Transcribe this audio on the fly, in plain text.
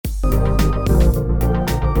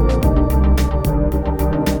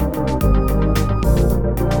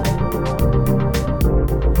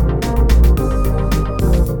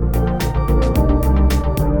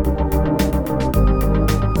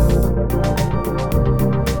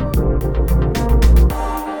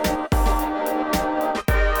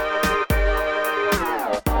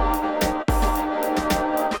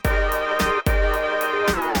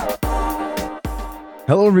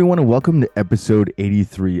everyone, and welcome to episode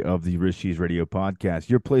 83 of the Rishi's Radio Podcast,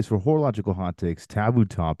 your place for horological hot takes, taboo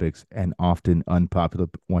topics, and often unpopular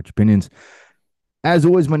watch opinions. As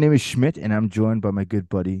always, my name is Schmidt, and I'm joined by my good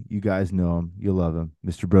buddy. You guys know him, you love him,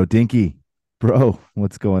 Mr. Bro Dinky. Bro,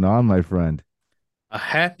 what's going on, my friend? A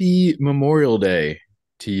happy Memorial Day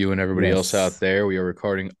to you and everybody else out Yes. there. We are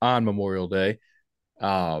recording on Memorial Day.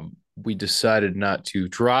 We decided not to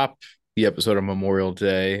drop the episode on Memorial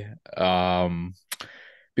Day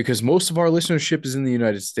because most of our listenership is in the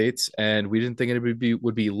United States, and we didn't think anybody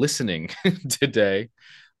would be listening today.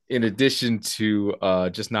 In addition to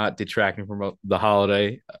just not detracting from the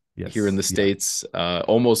holiday here in Yes. the Yeah. states,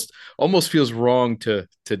 almost feels wrong to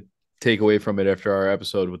take away from it after our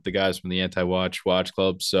episode with the guys from the Anti Watch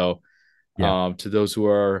Club. So Yeah. to those who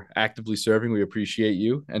are actively serving, we appreciate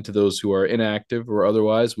you. And to those who are inactive or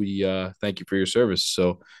otherwise, we thank you for your service.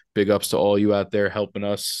 So big ups to all you out there helping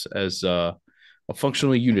us as a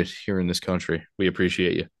functional unit here in this country. We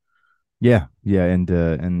appreciate you. Yeah. Yeah.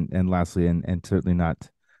 And lastly, and certainly not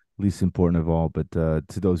least important of all, but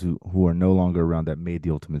to those who are no longer around that made the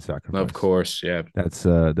ultimate Of sacrifice. course, yeah, That's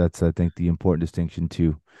I think the important distinction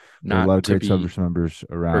too. We have a lot not of to great be service members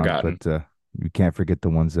around, but forgotten. we can't forget the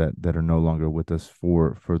ones that are no longer with us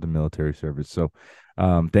for the military service. So,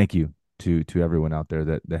 thank you to everyone out there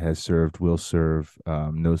that has served, will serve,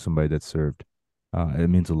 knows somebody that's served. It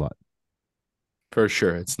means a lot. For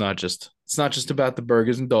sure. It's not just about the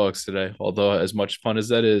burgers and dogs today, although as much fun as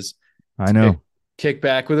that is, I to know. kick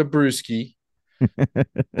back with a brewski.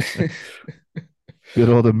 Good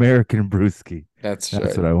old American brewski. That's That's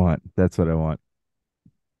right. what I want. That's what I want.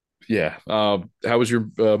 Yeah. How was your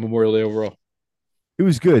Memorial Day overall? It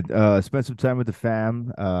was good. Spent some time with the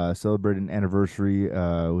fam. Celebrated an anniversary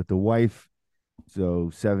with the wife. So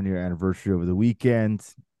 7 year anniversary over the weekend,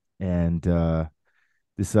 and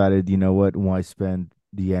decided, you know what, why spend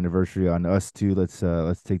the anniversary on us two? Let's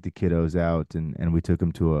take the kiddos out, and we took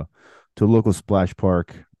them to a local splash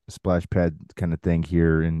park, splash pad kind of thing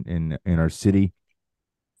here in our city.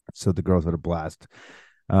 So the girls had a blast.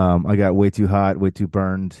 I got way too hot, way too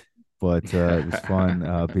burned, but it was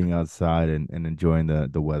fun being outside and enjoying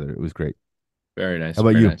the weather. It was great. Very How nice.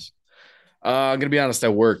 about Very you? nice. I'm gonna be honest. I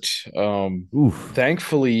worked. Oof.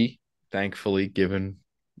 Thankfully, given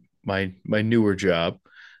my newer job,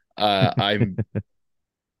 uh, I'm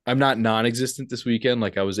I'm not non-existent this weekend.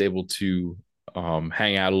 Like I was able to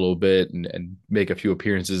hang out a little bit and make a few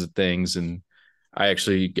appearances at things, and I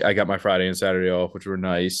got my Friday and Saturday off, which were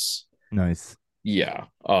nice. Nice. Yeah.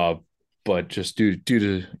 But just due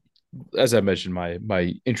to, as I mentioned,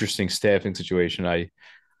 my interesting staffing situation, I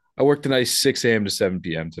worked a nice 6 a.m. to 7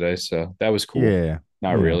 p.m. today, so that was cool. Yeah.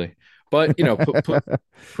 Not Yeah. really, but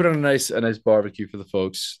put on a nice barbecue for the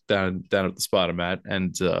folks down at the spot I'm at,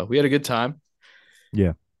 and we had a good time.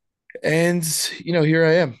 Yeah. And here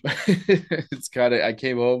I am. It's kind of I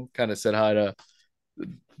came home, kind of said hi to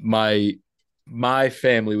my my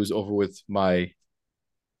family was over with my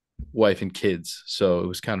wife and kids, so it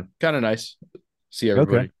was kind of nice to see Okay.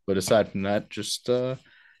 everybody. But aside from that, just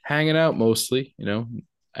hanging out mostly.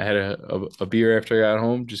 I had a beer after I got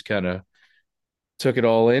home, just kind of took it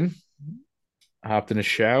all in, hopped in a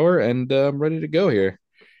shower, and I'm ready to go here.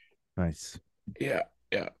 Nice. Yeah,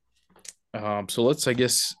 yeah. So let's, I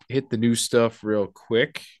guess, hit the new stuff real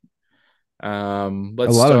quick. A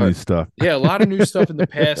Let's lot of new start. stuff. Yeah, a lot of new stuff in the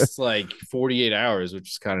past like 48 hours, which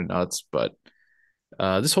is kind of nuts. But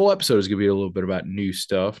this whole episode is gonna be a little bit about new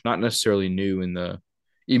stuff, not necessarily new in the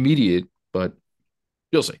immediate, but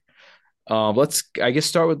you'll see. Let's I guess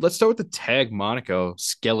start with the Tag Monaco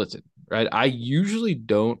skeleton. Right. I usually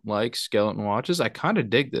don't like skeleton watches. I kind of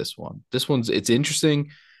dig this one. It's interesting.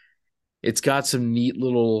 It's got some neat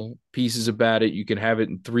little pieces about it. You can have it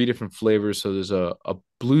in three different flavors. So there's a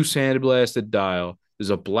blue sandblasted dial,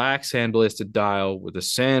 there's a black sandblasted dial with a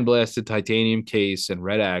sandblasted titanium case and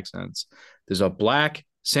red accents. There's a black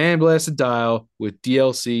sandblasted dial with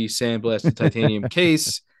DLC sandblasted titanium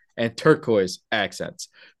case and turquoise accents.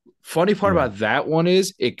 Funny part Yeah. about that one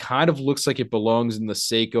is it kind of looks like it belongs in the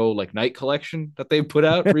Seiko like night collection that they put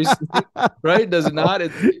out recently, right? Does it not?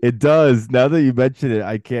 It does. Now that you mention it,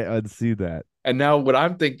 I can't unsee that. And now what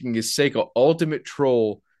I'm thinking is Seiko Ultimate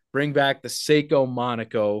Troll, bring back the Seiko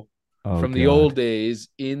Monaco Oh from the old God. days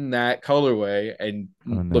in that colorway, and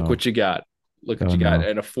Oh look no. what you got. Look what Oh you got, no.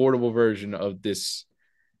 an affordable version of this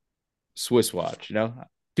Swiss watch.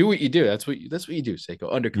 Do what you do. That's what you do,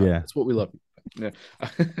 Seiko. Undercut. Yeah. That's what we love. Yeah.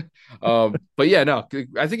 But yeah, no,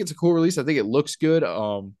 I think it's a cool release. I think it looks good.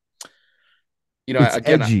 It's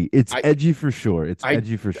Again, edgy. It's I edgy for sure. It's I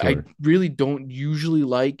edgy for I sure. really don't usually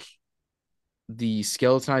like the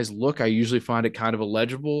skeletonized look, I usually find it kind of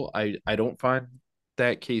illegible. I don't find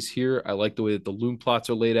that case here. I like the way that the loom plots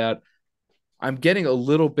are laid out. I'm getting a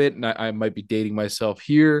little bit, and I might be dating myself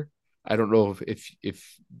here. I don't know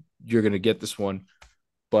if you're gonna get this one,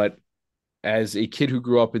 but as a kid who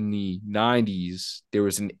grew up in the 90s, there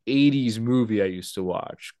was an 80s movie I used to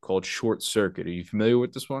watch called Short Circuit. Are you familiar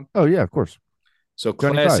with this one? Oh yeah, of course. So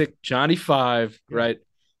Johnny Five. classic Johnny Five, Yeah. right?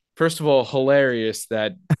 First of all, hilarious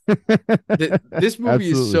that this movie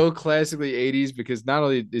is Absolutely. so classically 80s because not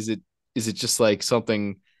only is it just like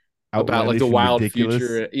something about like the Outlandish and wild ridiculous.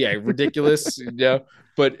 future, yeah, ridiculous,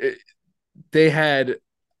 but they had,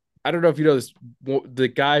 I don't know if you know this, the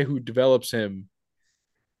guy who develops him,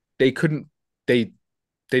 they couldn't they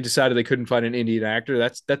they decided they couldn't find an Indian actor.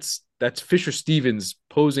 That's Fisher Stevens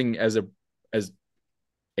posing as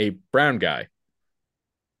a brown guy,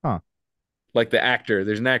 Huh. like the actor.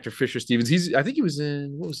 There's an actor Fisher Stevens. I think he was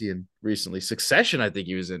in, what was he in recently? Succession. I think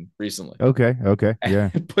he was in recently. Okay. Okay. Yeah.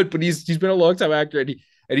 But he's been a long time actor, and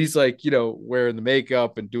he's like, wearing the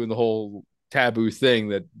makeup and doing the whole taboo thing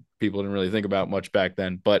that people didn't really think about much back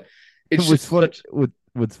then. But it's What's just funny such.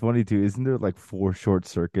 what's funny too, isn't there like four short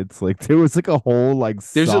circuits? Like there was like a whole like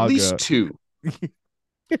There's at least saga. two.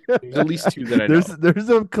 There's at least two that I there's know. there's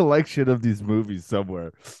a collection of these movies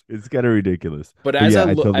somewhere. It's kind of ridiculous. But But as I yeah,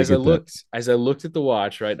 I look, totally get that. as I looked at the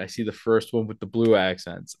watch, right, and I see the first one with the blue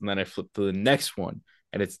accents, and then I flip to the next one,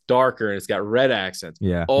 and it's darker and it's got red accents.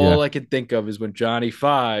 Yeah, yeah. All I can think of is when Johnny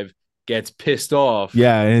Five gets pissed off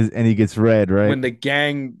Yeah, and he gets red, right? when the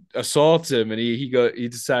gang assaults him, and he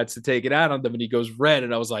decides to take it out on them, and he goes red,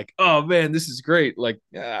 and I was like, oh man, this is great. Like,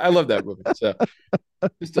 I love that movie. So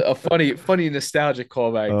just a funny nostalgic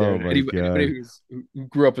callback there. Oh And my anybody God. who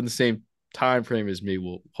grew up in the same time frame as me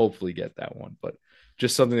will hopefully get that one. But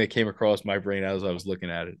just something that came across my brain as I was looking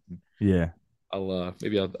at it. Yeah. I'll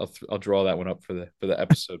draw that one up for the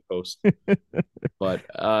episode post. But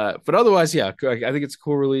otherwise, yeah, I think it's a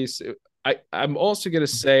cool release. I'm also gonna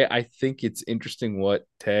say I think it's interesting what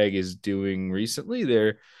Tag is doing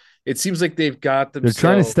recently. It seems like they've got They're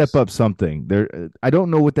trying to step themselves. up something. I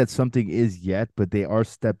don't know what that something is yet, but they are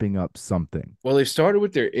stepping up something. Well, they've started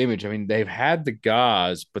with their image. I mean, they've had the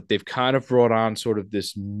Gauze, but they've kind of brought on sort of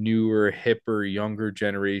this newer, hipper, younger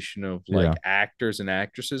generation of like Yeah. actors and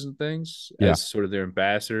actresses and things Yeah. as sort of their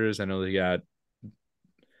ambassadors. I know they got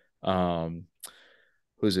um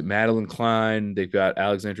who's it, Madeline Klein. They've got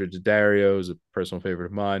Alexandra Daddario, is a personal favorite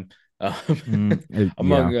of mine, Yeah.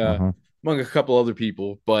 among Uh-huh. among a couple other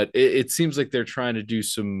people. But it seems like they're trying to do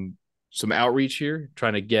some outreach here,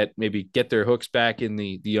 trying to get their hooks back in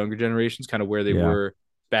the younger generations, kind of where they Yeah. were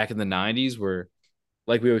back in the '90s, where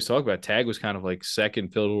like we always talk about, Tag was kind of like second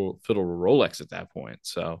fiddle to Rolex at that point.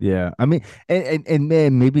 So Yeah. I mean, and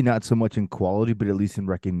man, maybe not so much in quality, but at least in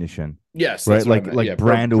recognition, yes, right? that's what I Like meant. Yeah,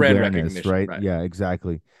 brand brand awareness, recognition, right? right? Yeah,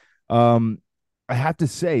 exactly. Um, I have to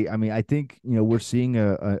say, I mean, I think, we're seeing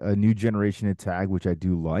a new generation of tag, which I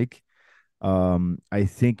do like. I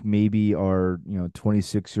think maybe our,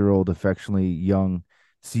 26-year-old affectionately young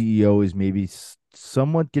CEO is maybe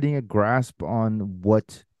somewhat getting a grasp on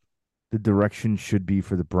what the direction should be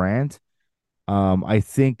for the brand. I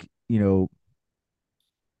think,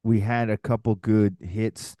 we had a couple good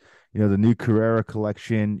hits. The new Carrera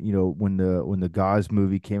collection, when the Gauze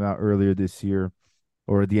movie came out earlier this year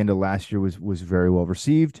or at the end of last year was very well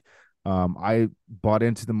received. I bought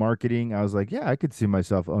into the marketing. I was like, yeah, I could see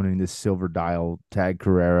myself owning this silver dial Tag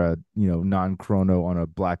Carrera, non-chrono on a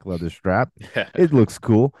black leather strap. Yeah. It looks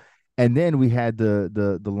cool. And then we had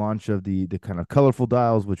the launch of the kind of colorful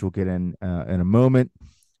dials, which we'll get in a moment.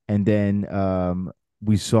 And then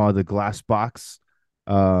we saw the glass box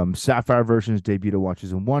sapphire versions debut to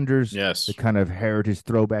Watches and Wonders, the Yes. kind of heritage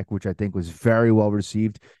throwback, which I think was very well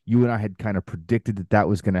received. You and I had kind of predicted that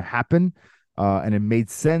was going to happen, and it made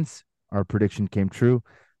sense. Our prediction came true.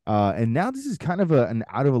 And now this is kind of an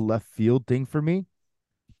out of a left field thing for me,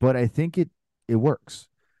 but I think it works.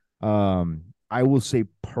 I will say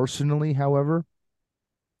personally, however,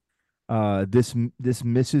 this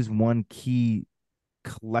misses one key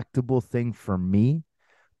collectible thing for me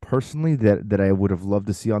personally that I would have loved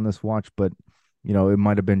to see on this watch, but it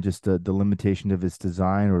might have been just the limitation of its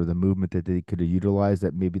design or the movement that they could have utilized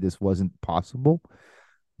that maybe this wasn't possible.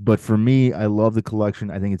 But for me, I love the collection.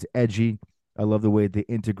 I think it's edgy. I love the way they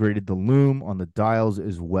integrated the loom on the dials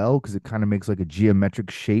as well because it kind of makes like a geometric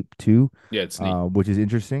shape too, Yeah, it's neat. which is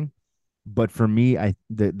interesting. But for me,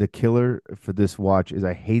 the killer for this watch is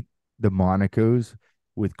I hate the Monacos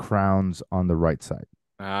with crowns on the right side.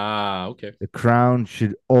 Ah, okay. The crown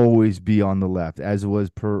should always be on the left, as was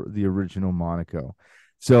per the original Monaco.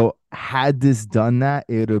 So had this done that,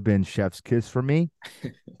 it would have been chef's kiss for me.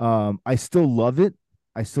 I still love it.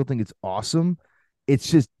 I still think it's awesome. It's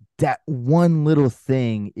just that one little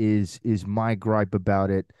thing is my gripe about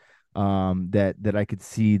it. That I could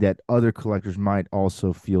see that other collectors might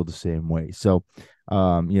also feel the same way. So,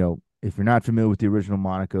 if you're not familiar with the original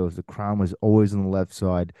Monacos, the crown was always on the left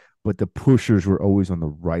side, but the pushers were always on the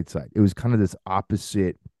right side. It was kind of this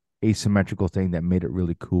opposite asymmetrical thing that made it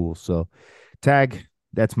really cool. So, tag,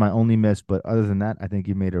 that's my only miss. But other than that, I think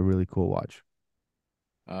you made a really cool watch.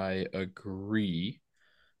 I agree.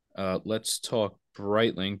 Let's talk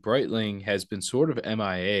Breitling. Breitling has been sort of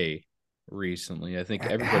MIA recently.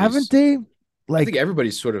 Haven't they? I think Like,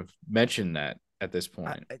 everybody's sort of mentioned that at this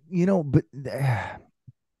point. but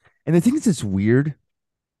and the thing is, it's weird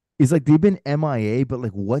is like they've been MIA, but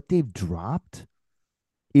like what they've dropped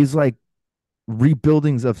is like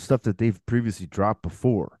rebuildings of stuff that they've previously dropped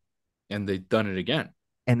before, And they've done it again.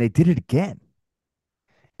 and they did it again.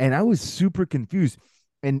 And I was super confused.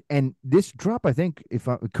 And this drop, I think, if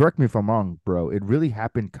I correct me if I'm wrong, bro, it really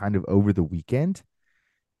happened kind of over the weekend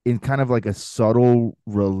in kind of like a subtle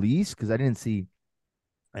release because I didn't see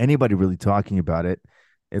anybody really talking about it,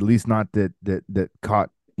 at least not that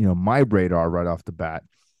caught my radar right off the bat.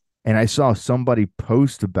 And I saw somebody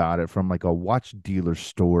post about it from like a watch dealer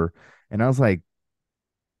store, and I was like,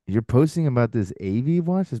 "You're posting about this AV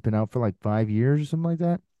watch that's been out for like 5 years or something like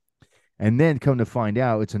that?" And then come to find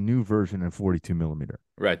out, it's a new version in 42 millimeter.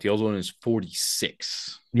 Right. The old one is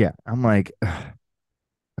 46 Yeah, I'm like,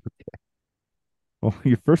 well,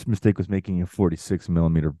 your first mistake was making a 46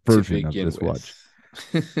 millimeter to version of begin this with. watch.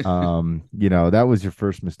 That was your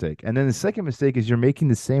first mistake. And then the second mistake is you're making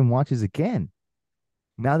the same watches again.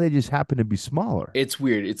 Now they just happen to be smaller. It's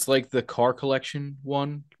weird. It's like the car collection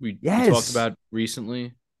one we talked Yes, about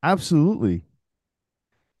recently. absolutely.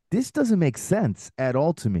 This doesn't make sense at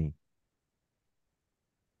all to me.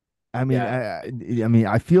 I mean, Yeah,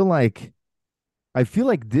 I feel like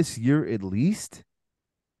this year at least,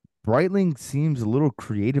 Breitling seems a little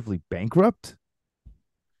creatively bankrupt.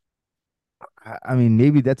 I mean,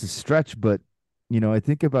 maybe that's a stretch, but I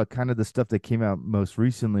think about kind of the stuff that came out most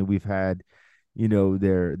recently. We've had,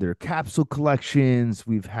 their capsule collections.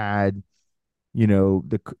 We've had, when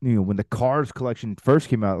the Cars collection first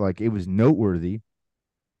came out, like it was noteworthy.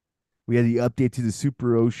 We had the update to the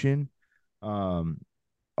Super Ocean, um,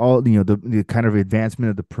 all the kind of advancement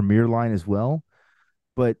of the Premier line as well.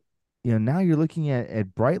 But now you're looking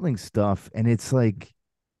at Breitling stuff, and it's like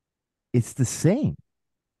it's the same.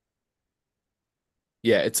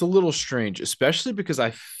 yeah, it's a little strange, especially because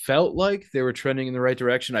I felt like they were trending in the right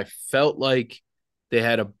direction. I felt like they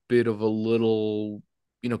had a bit of a little,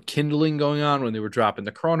 kindling going on when they were dropping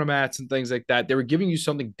the chronomats and things like that. They were giving you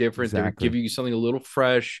something different. They were Exactly. giving you something a little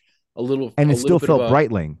fresh, a little And a it little still bit of felt a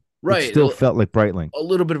Breitling. It right, still felt like Breitling. a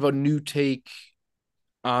little bit of a new take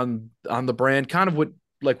on the brand, kind of what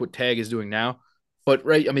Tag is doing now. But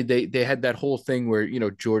right, I mean, they had that whole thing where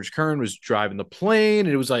George Kern was driving the plane,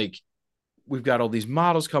 and it was like we've got all these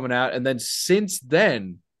models coming out, and then since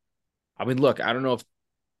then, I mean, look, I don't know if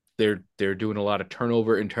they're doing a lot of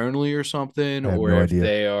turnover internally or something, I have or no if idea.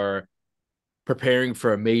 they are preparing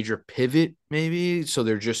for a major pivot, maybe. So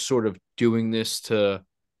they're just sort of doing this to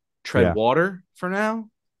tread Yeah. water for now,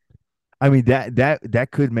 I mean that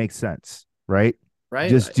could make sense, right? right?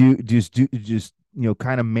 Just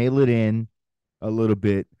kind of mail it in a little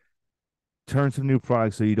bit, turn some new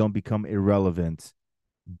products so you don't become irrelevant,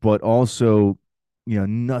 but also,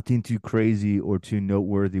 nothing too crazy or too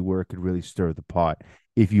noteworthy where it could really stir the pot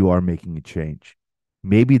if you are making a change.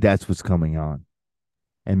 Maybe that's what's coming on,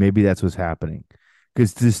 and maybe that's what's happening.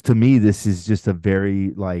 Because this, to me, this is just a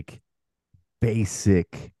very like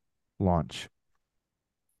basic launch.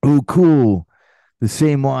 Oh, cool. The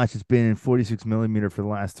same watch has been in 46 millimeter for the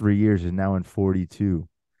last 3 years is now in 42.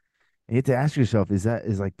 And you have to ask yourself, is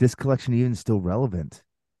like this collection even still relevant?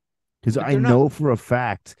 Because But I they're not. know for a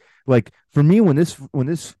fact, like for me, when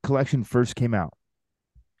this collection first came out,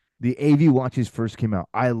 the AV watches first came out,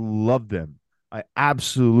 I loved them. I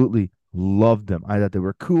absolutely loved them. I thought they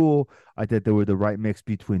were cool. I thought they were the right mix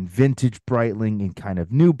between vintage Breitling and kind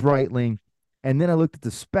of new Breitling. And then I looked at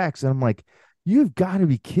the specs and I'm like, you've got to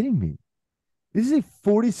be kidding me. This is a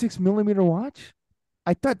 46 millimeter watch.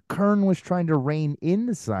 I thought Kern was trying to rein in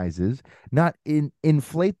the sizes, not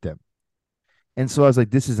inflate them. And so I was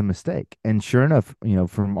like, this is a mistake. And sure enough,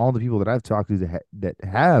 from all the people that I've talked to that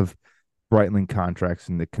have Breitling contracts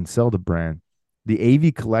and that can sell the brand, the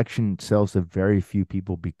AV collection sells to very few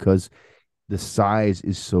people because the size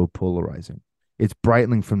is so polarizing. It's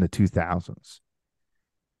Breitling from the 2000s.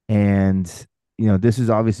 And, this is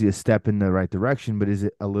obviously a step in the right direction, but is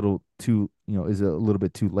it a little too, is it a little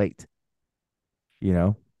bit too late? You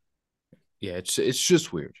know, Yeah, it's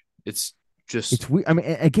just weird. It's just it's weird. I mean,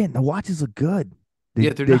 again, the watches look good. They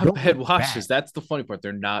yeah, they're they not don't bad look watches. bad. That's the funny part.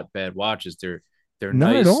 They're not bad watches. They're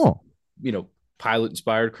Not at nice, all. you know, pilot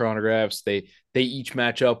inspired chronographs. They each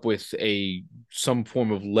match up with a some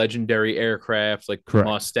form of legendary aircraft like the Correct.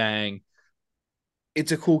 Mustang.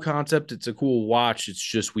 It's a cool concept. It's a cool watch. It's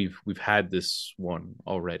just we've had this one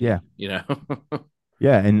Yeah. already, you know.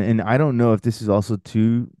 Yeah, and I don't know if this is also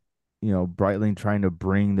too, Breitling trying to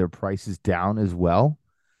bring their prices down as well,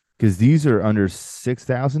 because these are under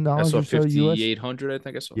I $6,000 saw or so US. 5800, I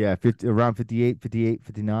think I saw. Yeah, 50, around 58, 58,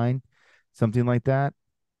 59, something like that.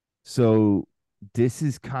 So this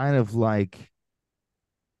is kind of like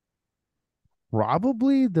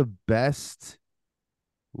probably the best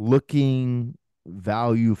looking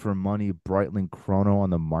value for money Breitling chrono on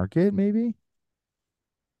the market, maybe.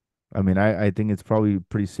 I mean, I think it's probably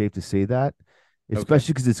pretty safe to say that, Okay.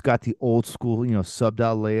 especially because it's got the old school,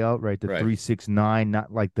 sub-dial layout, right? The Right. 369,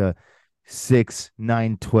 not like the 6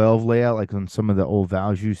 9 12 layout, like on some of the old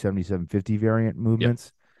Value 7750 variant Yep.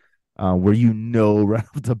 movements, where right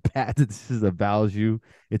off the bat that this is a Value,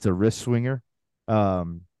 it's a wrist swinger.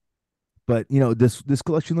 Um, but this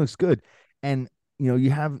collection looks good, and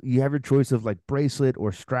you have your choice of like bracelet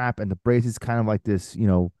or strap, and the bracelet's kind of like this,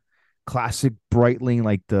 classic Breitling,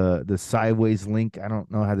 like the sideways link. I don't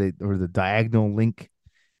know how they, or the diagonal link.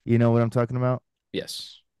 You know what I'm talking about?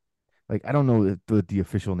 Yes. Like I don't know what the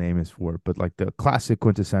official name is for it, but like the classic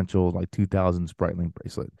quintessential like 2000s Breitling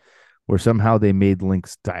bracelet, where somehow they made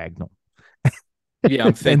links diagonal Yeah,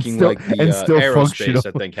 I'm and thinking still like the and still aerospace, functional.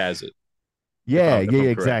 I think, has it, Yeah, if yeah, I'm yeah,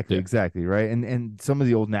 correct. exactly, Yeah. exactly, right. And some of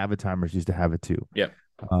the old Navitimers used to have it too. Yeah.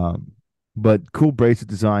 Um, but cool bracelet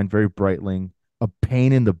design, very Breitling. A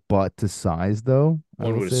pain in the butt to size, though. I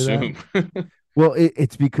One will would say that. assume. Well,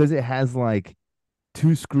 it's because it has like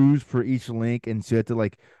two screws for each link, and so you have to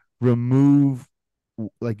like remove,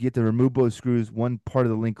 like you have to remove both screws. One part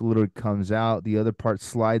of the link literally comes out, the other part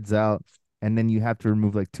slides out, and then you have to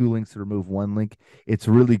remove like two links to remove one link. It's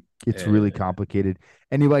really uh, complicated.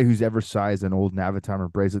 Anybody who's ever sized an old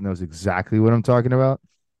Navitimer bracelet knows exactly what I'm talking about.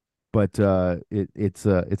 But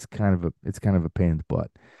it's kind of a pain in the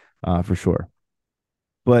butt, for sure.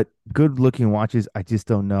 But good looking watches, I just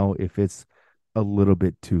don't know if it's a little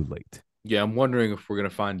bit too late. yeah, I'm wondering if we're gonna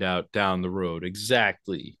find out down the road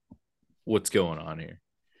exactly what's going on here.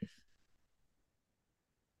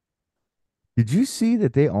 Did you see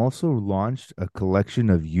that they also launched a collection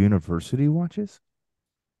of university watches?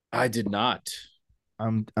 I did not.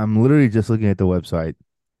 I'm literally just looking at the website,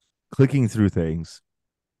 clicking through things,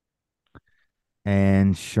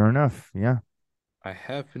 and sure enough, yeah. I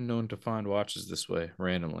have been known to find watches this way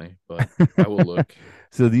randomly, but I will look.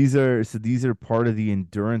 So these are part of the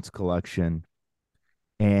endurance collection,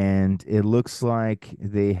 and it looks like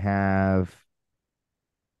they have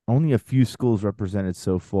only a few schools represented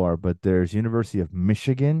so far, but there's University of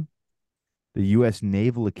Michigan, the U.S.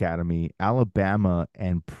 Naval Academy, Alabama,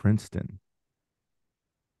 and Princeton.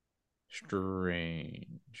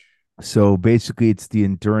 Strange. So basically, it's the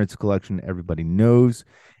endurance collection everybody knows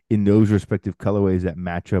in those respective colorways that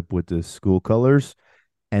match up with the school colors.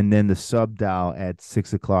 And then the sub dial at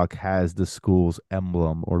 6 o'clock has the school's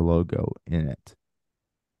emblem or logo in it.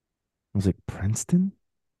 I was like, Princeton?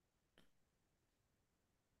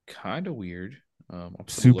 Kind of weird. I'm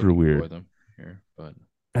still Super looking for weird. them here, but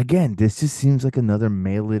Again, this just seems like another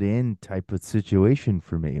mail it in type of situation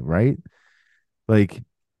for me, right? Like,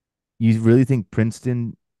 you really think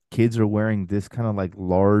Princeton kids are wearing this kind of like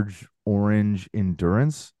large orange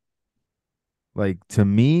endurance? Like to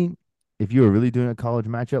me, if you were really doing a college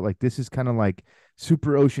matchup, like this is kind of like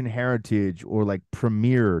Super Ocean Heritage or like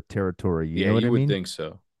Premier territory. You yeah, know what I you would mean? think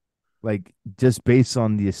so. Like just based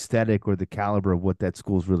on the aesthetic or the caliber of what that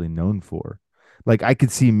school's really known for. Like I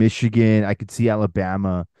could see Michigan, I could see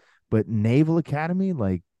Alabama, but Naval Academy,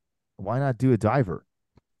 like why not do a diver?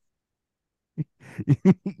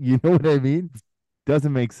 You know what I mean?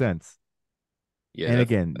 Doesn't make sense. Yeah, And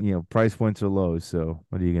that's again, price points are low, so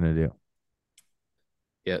what are you gonna do?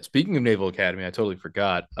 yeah. Speaking of Naval Academy, I totally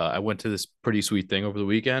forgot. I went to this pretty sweet thing over the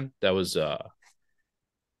weekend. That was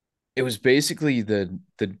it was basically the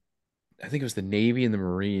I think it was the Navy and the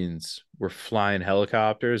Marines were flying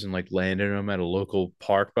helicopters and like landing them at a local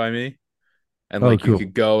park by me, and Oh, like you cool.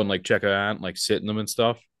 could go and like check it out, and, like sit in them and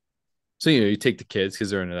stuff. So you take the kids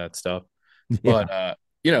because they're into that stuff. Yeah. But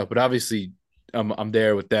but obviously I'm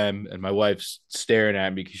there with them, and my wife's staring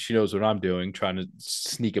at me because she knows what I'm doing, trying to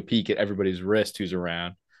sneak a peek at everybody's wrist who's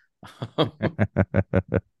around.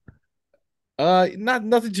 Not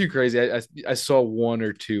nothing too crazy. I saw one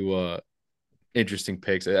or two interesting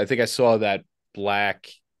picks. I think I saw that black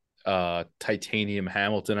titanium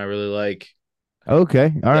Hamilton I really like.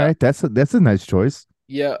 Okay, all Yeah. right. That's a nice choice.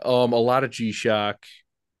 Yeah, a lot of G-Shock.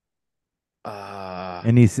 Uh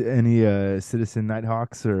Any Citizen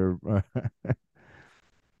Nighthawks or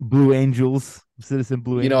Blue Angels, Citizen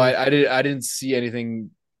Blue Angels? I didn't see anything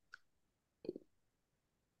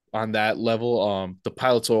on that level. The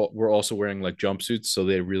pilots were also wearing like jumpsuits, so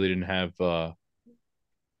they really didn't have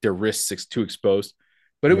their wrists too exposed.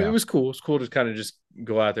 But it Yeah, was cool. It's cool to kind of just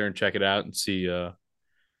go out there and check it out and see what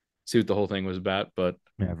the whole thing was about.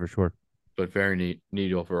 yeah, for sure. But very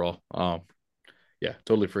neat overall. Yeah,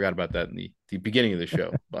 totally forgot about that in the beginning of the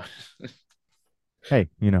show, but Hey,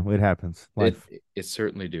 it happens. it Life. it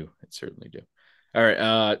certainly do. It certainly do. All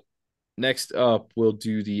right. Next up, we'll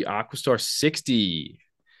do the Aquastar 60.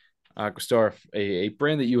 Aquastar, a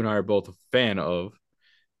brand that you and I are both a fan of.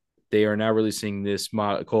 They are now releasing this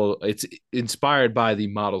model called. It's inspired by the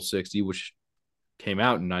Model 60, which came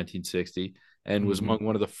out in 1960 and was Hmm. among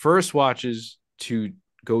one of the first watches to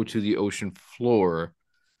go to the ocean floor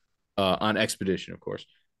on expedition, of course.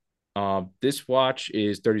 This watch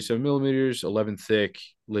is 37 millimeters, 11 thick,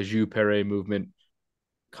 Lejeune Perret movement.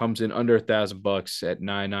 Comes in under $1,000 at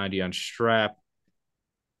 990 on strap.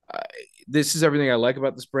 I, this is everything I like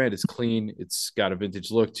about this brand. It's clean. It's got a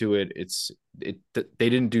vintage look to it. They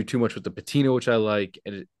didn't do too much with the patina, which I like,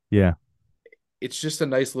 and Yeah, it's just a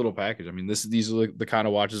nice little package. I mean, these are the kind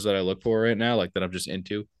of watches that I look for right now, like that I'm just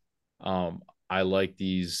into. I like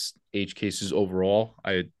these H cases overall.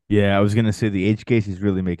 I yeah. I was gonna say the H case is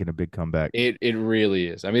really making a big comeback. it really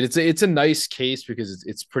is. I mean, it's a nice case because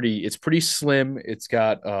it's pretty slim. It's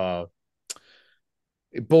got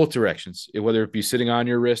both directions, whether it be sitting on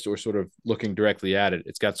your wrist or sort of looking directly at it.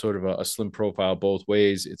 It's got sort of a slim profile both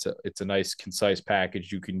ways. It's a nice concise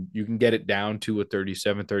package. You can get it down to a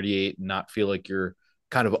 37, 38 and not feel like you're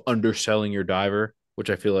kind of underselling your diver, which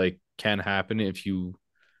I feel like can happen if you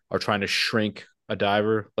are trying to shrink a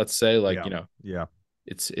diver, let's say. Like, Yeah, yeah,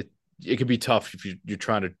 it could be tough if you're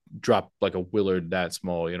trying to drop like a Willard that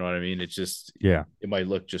small, you know what I mean? It's just yeah. it might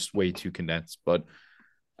look just way too condensed. But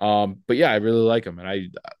yeah, I really like them,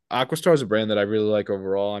 and Aquastar is a brand that I really like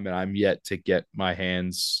overall. I mean, I'm yet to get my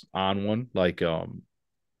hands on one, like and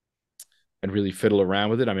really fiddle around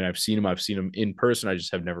with it. I mean, I've seen them in person. I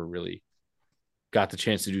just have never really got the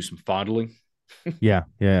chance to do some fondling. Yeah,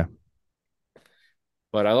 yeah.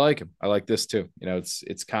 But I like them. I like this too.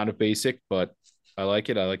 It's kind of basic, but I like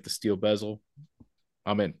it. I like the steel bezel.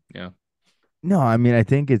 I'm in. Yeah. No, I mean, I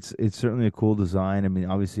think it's certainly a cool design. I mean,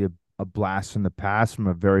 obviously a blast from the past from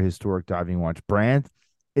a very historic diving watch brand.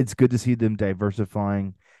 It's good to see them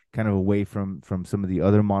diversifying kind of away from some of the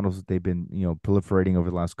other models that they've been, proliferating over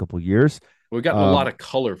the last couple of years. We've gotten a lot Um, of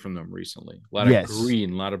color from them recently. A lot of yes.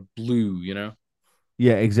 green, a lot of blue.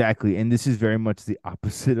 Yeah, exactly. And this is very much the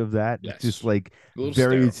opposite of that. Just Yes. like A little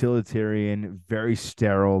very sterile. utilitarian, very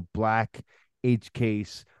sterile, black H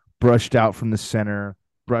case, brushed out from the center,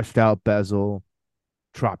 brushed out bezel,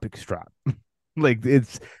 tropic strap. Like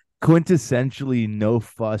it's quintessentially no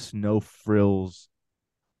fuss, no frills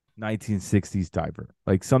 1960s diver.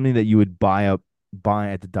 Like something that you would buy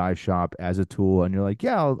at the dive shop as a tool and you're like,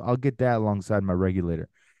 "Yeah, I'll get that alongside my regulator."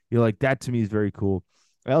 You're like, "That to me is very cool."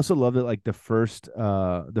 I also love that like the first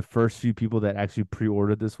few people that actually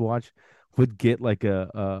pre-ordered this watch would get like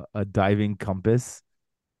a diving compass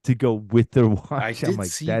to go with their I watch. I'm did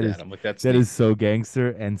like, see that that. is I'm like, that's that neat. is so gangster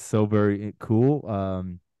and so very cool.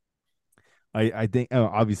 I think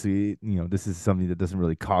obviously this is something that doesn't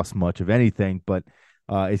really cost much of anything, but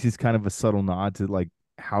it's just kind of a subtle nod to like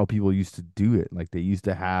how people used to do it. Like they used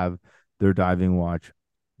to have their diving watch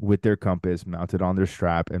with their compass mounted on their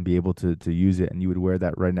strap and be able to use it, and you would wear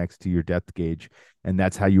that right next to your depth gauge, and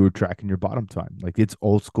that's how you were tracking your bottom time. Like it's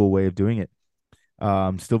old school way of doing it.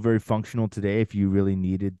 Still very functional today if you really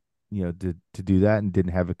needed to do that and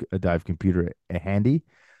didn't have a dive computer handy.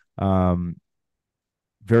 Um,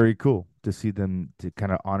 Very cool to see them to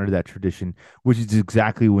kind of honor that tradition, which is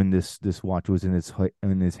exactly when this watch was in its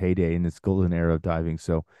heyday, in its golden era of diving.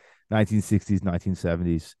 So, 1960s,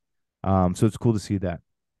 1970s. So it's cool to see that.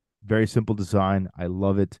 Very simple design. I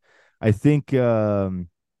love it. I think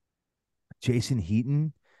Jason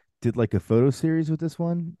Heaton did like a photo series with this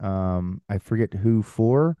one. I forget who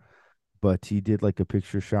for, but he did like a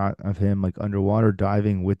picture shot of him like underwater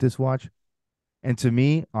diving with this watch. And to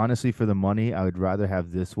me, honestly, for the money, I would rather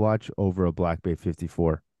have this watch over a Black Bay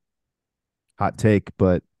 54. Hot take,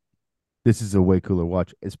 but this is a way cooler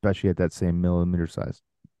watch, especially at that same millimeter size.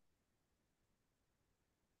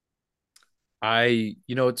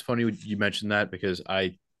 It's funny you mentioned that because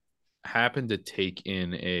I happened to take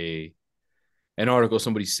in a an article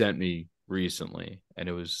somebody sent me recently, and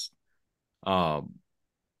it was, um,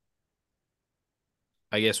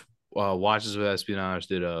 I guess, Watches of Espionage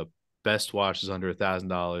did a best watches under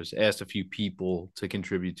 $1,000. Asked a few people to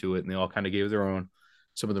contribute to it, and they all kind of gave their own.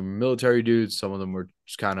 Some of them were military dudes, some of them were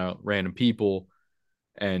just kind of random people,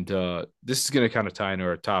 and this is going to kind of tie into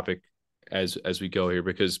our topic as we go here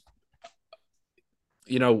because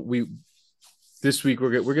we this week we're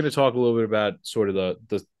going to talk a little bit about sort of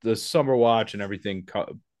the summer watch and everything,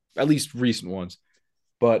 at least recent ones.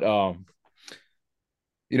 But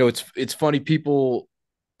it's funny. People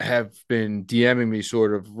have been DMing me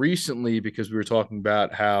sort of recently because we were talking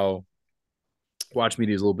about how watch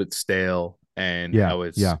media is a little bit stale and Yeah, how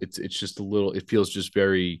yeah. it's just a little. It feels just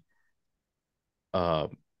very uh,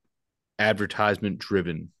 advertisement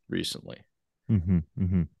driven recently. Mm-hmm,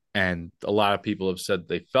 mm-hmm. And a lot of people have said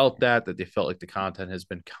they felt that they felt like the content has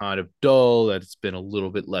been kind of dull, that it's been a little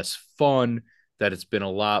bit less fun, that it's been a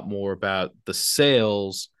lot more about the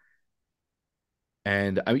sales.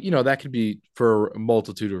 And I mean, that could be for a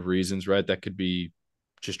multitude of reasons, right? That could be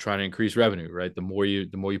just trying to increase revenue, right? The more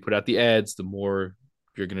you put out the ads, the more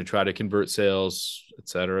you're going to try to convert sales, et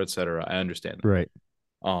cetera, et cetera. I understand Right.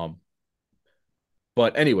 that.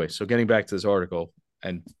 But anyway, so getting back to this article,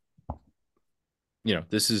 and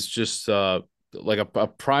this is just like a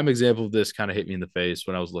prime example of this kind of hit me in the face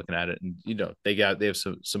when I was looking at it. And they have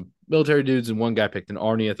some military dudes, and one guy picked an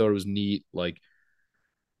Arnie. I thought it was neat. Like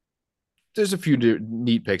there's a few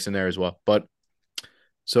neat picks in there as well. But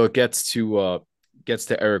so it gets to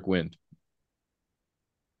Eric Wind.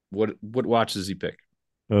 What watch does he pick?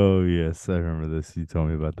 Oh yes, I remember this. You told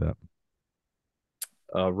me about that.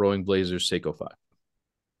 Rowing Blazers Seiko 5.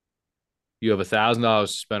 You have $1,000 to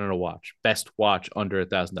spend on a watch. Best watch under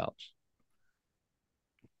 $1,000.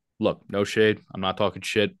 Look, no shade. I'm not talking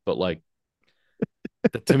shit, but like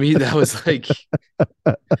to me, that was like,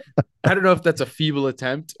 I don't know if that's a feeble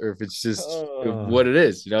attempt or if it's just Oh, what it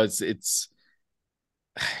is. It's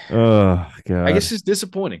oh I guess God. it's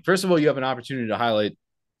disappointing. First of all, you have an opportunity to highlight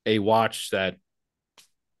a watch that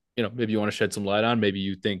maybe you want to shed some light on. Maybe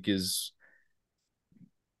you think is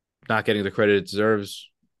not getting the credit it deserves.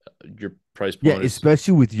 Your price Yeah, point is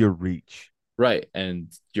especially with your reach. right,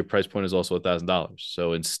 and your price point is also $1,000.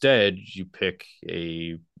 So instead, you pick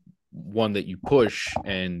a one that you push,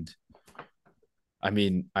 and I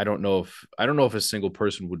mean, I don't know if a single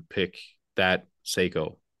person would pick that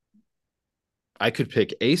Seiko. I could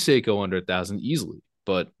pick a Seiko under 1,000 easily,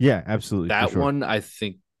 but Yeah, absolutely, for that sure. one, I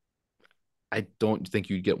don't think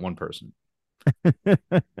you'd get one person.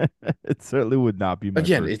 It certainly would not be my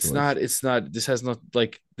Again, first it's choice. not. It's not. This has not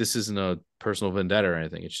like this isn't a personal vendetta or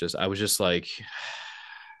anything. It's just I was just like,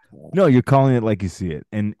 No, you're calling it like you see it.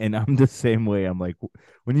 And I'm the same way. I'm like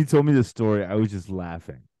when you told me the story, I was just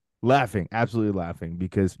laughing. Laughing, absolutely laughing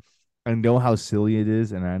because I know how silly it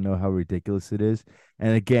is and I know how ridiculous it is.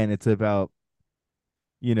 And again, it's about,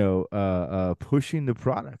 pushing the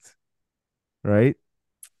product, right?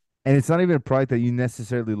 And it's not even a product that you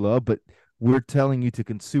necessarily love, but we're telling you to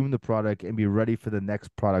consume the product and be ready for the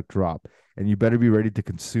next product drop. And you better be ready to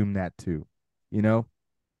consume that too. You know,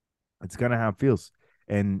 it's kind of how it feels.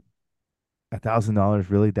 And $1,000,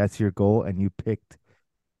 really? That's your goal? And you picked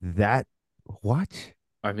that watch?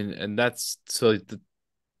 I mean, and that's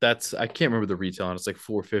I can't remember the retail and it's like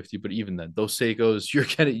 450, but even then, those Seikos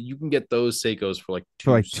you can get those Seikos for like For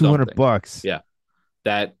two like 200 something. bucks. Yeah,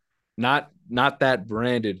 that not that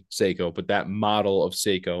branded Seiko, but that model of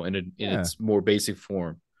Seiko in Yeah. its more basic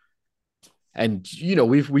form. And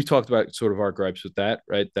we've talked about sort of our gripes with that,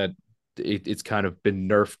 right? That it's kind of been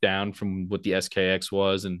nerfed down from what the SKX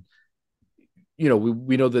was, and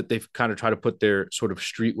we know that they've kind of tried to put their sort of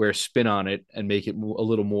streetwear spin on it and make it a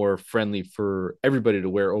little more friendly for everybody to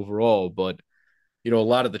wear overall. But a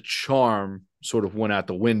lot of the charm sort of went out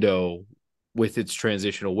the window with its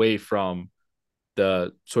transition away from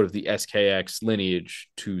the sort of the SKX lineage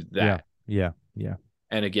to Yeah. that. Yeah. Yeah.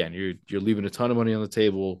 And again, you're leaving a ton of money on the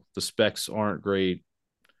table. The specs aren't great.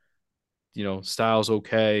 Style's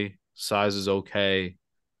okay, size is okay.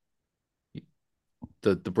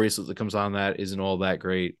 The bracelet that comes on that isn't all that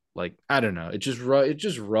great. Like I don't know, it just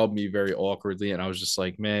rubbed me very awkwardly, and I was just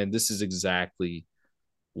like, man, this is exactly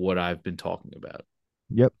what I've been talking about.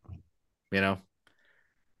 Yep. You know,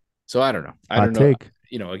 so I don't know. I Hot don't know. take.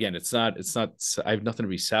 Again, it's not. I have nothing to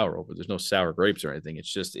be sour over. There's no sour grapes or anything.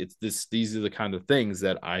 It's just it's this. These are the kind of things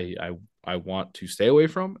that I want to stay away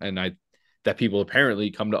from, and that people apparently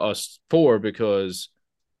come to us for because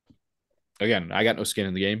again, I got no skin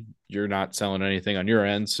in the game. You're not selling anything on your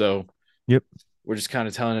end, so Yep. We're just kind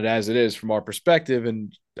of telling it as it is from our perspective.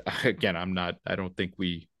 And again, I don't think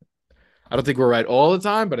we're right all the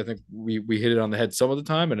time, but I think we hit it on the head some of the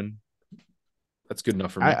time, and that's good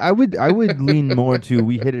enough for me. I would lean more to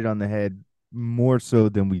we hit it on the head more so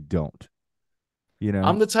than we don't. You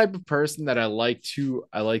I'm know, the type of person that I like to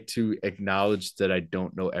acknowledge that I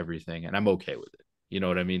don't know everything, and I'm okay with it. You know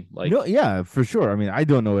what I mean? no, Like, yeah, for sure. I mean, I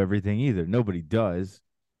don't know everything either. Nobody does,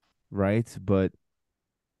 right? But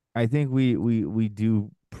I think we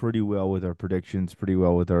do pretty well with our predictions, pretty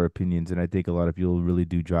well with our opinions, and I think a lot of people really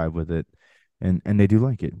do jive with it, and they do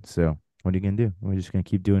like it. So what are you gonna do? We're just gonna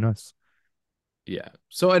keep doing us. yeah.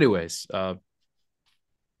 So, anyways,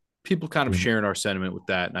 people kind of Doing sharing our sentiment with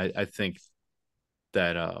that, and I think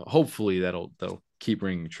that hopefully that'll keep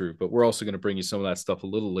ringing true. But we're also going to bring you some of that stuff a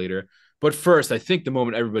little later. But first, I think the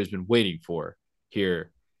moment everybody's been waiting for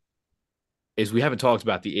here is we haven't talked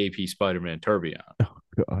about the AP Spider-Man Tourbillon.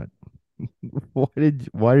 God.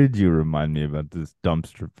 Why did you remind me about this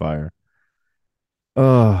dumpster fire?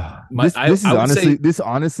 Oh, My this I is would honestly say this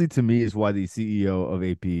honestly to me is why the CEO of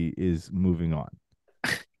AP is moving on.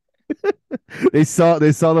 They saw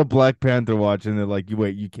the Black Panther watch and they're like, "You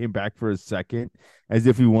wait, you came back for a second, as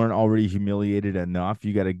if we weren't already humiliated enough.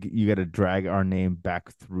 You gotta drag our name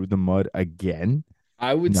back through the mud again."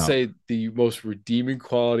 I would No. say the most redeeming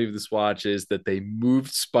quality of this watch is that they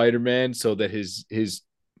moved Spider-Man so that his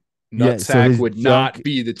Yeah, so nutsack his would not junk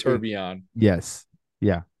be the eh, tourbillon. yes.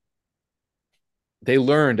 Yeah. They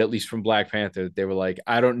learned at least from Black Panther that they were like,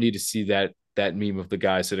 I don't need to see that meme of the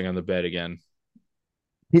guy sitting on the bed again.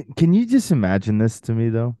 Can you just imagine this to me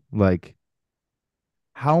though? Like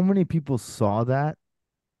how many people saw that,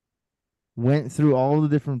 went through all the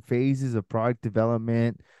different phases of product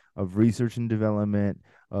development, of research and development,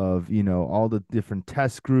 of all the different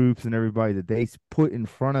test groups and everybody that they put in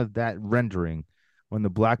front of that rendering when the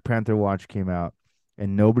Black Panther watch came out,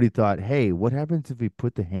 and nobody thought, "Hey, what happens if we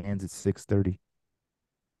put the hands at 6:30?"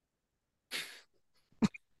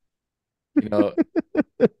 You know,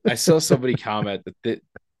 I saw somebody comment that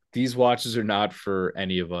these watches are not for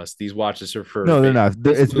any of us. These watches are for No, they're not. It's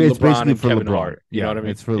basically it's LeBron basically and for Kevin LeBron. Hart. You know what Yeah, I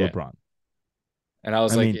mean? it's for Yeah. LeBron. And I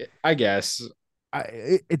was I like, mean, I guess.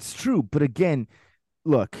 it's true, but again,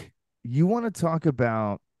 look, you want to talk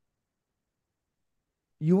about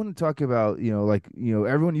like,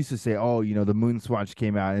 everyone used to say, oh, the Moon Swatch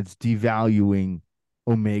came out and it's devaluing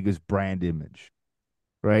Omega's brand image,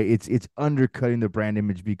 right? It's undercutting the brand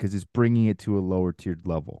image because it's bringing it to a lower tiered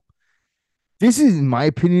level. This is, in my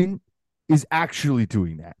opinion, is actually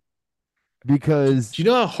doing that because Do you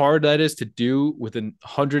know how hard that is to do with a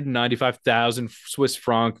 195,000 Swiss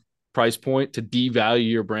franc price point to devalue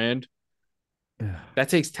your brand? That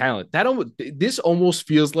takes talent. This almost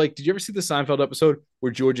feels like. Did you ever see the Seinfeld episode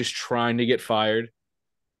where George is trying to get fired?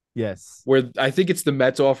 yes. Where I think it's the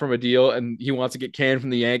Mets offer him a deal and he wants to get canned from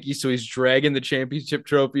the Yankees, so he's dragging the championship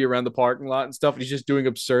trophy around the parking lot and stuff, and he's just doing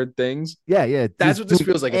absurd things. Yeah, yeah, That's just what this doing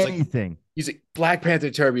feels like. It's like anything. he's like Black Panther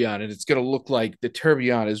tourbillon, and it's gonna look like the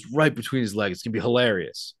tourbillon is right between his legs. It's gonna be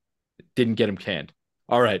hilarious. Didn't get him canned.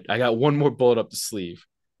 All right, I got one more bullet up the sleeve.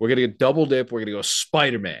 We're gonna get double dip. We're gonna go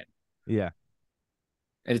Spider Man, Yeah.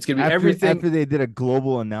 and it's gonna be After everything. they did a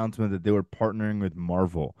global announcement that they were partnering with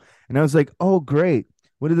Marvel. And I was like, "Oh, great.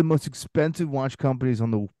 One of the most expensive watch companies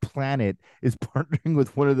on the planet is partnering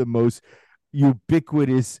with one of the most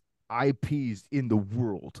ubiquitous IPs in the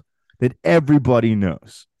world that everybody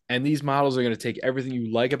knows." And these models are gonna take everything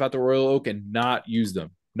you like about the Royal Oak and not use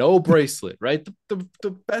them. No bracelet, right?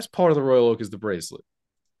 The best part of the Royal Oak is the bracelet.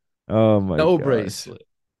 Oh my No gosh. bracelet,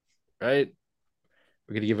 right?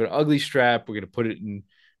 We're gonna give it an ugly strap. We're gonna put it in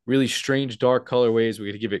really strange dark colorways. We're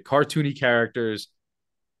gonna give it cartoony characters.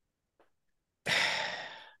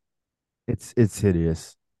 It's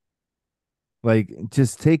hideous. Like,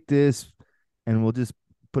 just take this and we'll just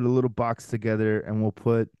put a little box together and we'll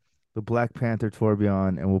put the Black Panther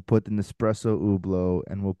tourbillon and we'll put the Nespresso Hublot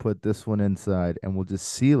and we'll put this one inside and we'll just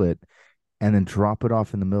seal it and then drop it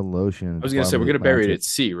off in the middle of the ocean at I the was gonna bottom say of we're the gonna bury it Atlantic. at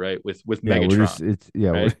sea, right? With Yeah, we're just Megatron, it's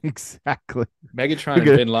yeah, we're right? exactly. Megatron We're and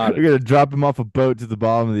gonna Bin we're Laden. gonna drop him off a boat to the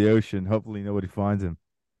bottom of the ocean. Hopefully nobody finds him.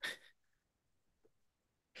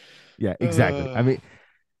 Yeah, exactly. I Uh, mean,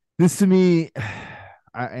 this to me,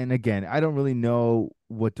 and again, I don't really know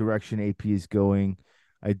what direction AP is going.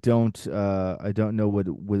 I don't know what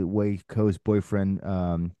Wei Ko's boyfriend,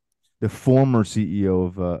 the former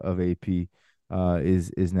CEO of AP,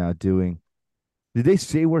 is now doing. Did they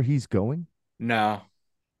say where he's going? no,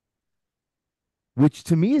 Which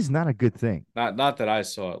to me is not a good thing not that I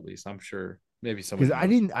saw at least. I'm sure maybe because somebody I knows.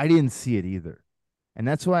 didn't I didn't see it either, and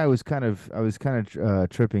that's why I was kind of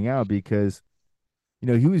tripping out because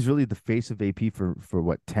he was really the face of AP for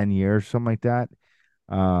what, 10 years, something like that.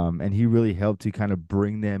 And he really helped to kind of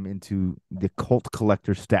bring them into the cult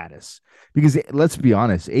collector status. Because let's be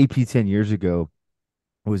honest, AP 10 years ago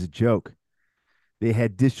was a joke. They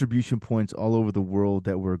had distribution points all over the world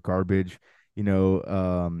that were garbage.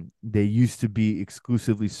 They used to be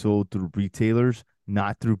exclusively sold through retailers,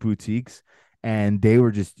 not through boutiques. And they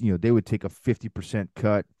were just, they would take a 50%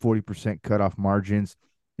 cut, 40% cut off margins.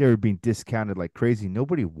 They were being discounted like crazy.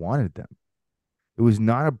 Nobody wanted them. It was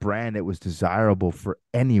not a brand that was desirable for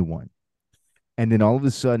anyone. And then all of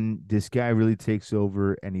a sudden, this guy really takes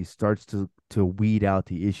over and he starts to weed out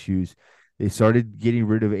the issues. They started getting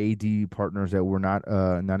rid of AD partners that were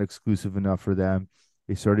not exclusive enough for them.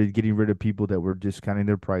 They started getting rid of people that were discounting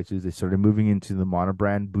their prices. They started moving into the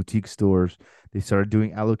monobrand boutique stores. They started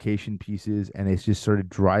doing allocation pieces, and they just started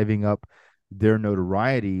driving up their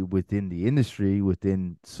notoriety within the industry,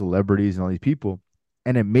 within celebrities and all these people,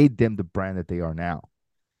 and it made them the brand that they are now.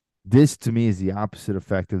 This to me is the opposite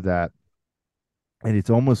effect of that, and it's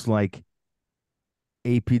almost like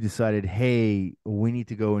AP decided, hey, we need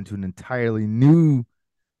to go into an entirely new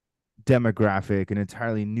demographic, an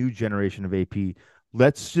entirely new generation of AP.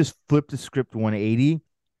 Let's just flip the script 180,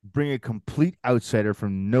 bring a complete outsider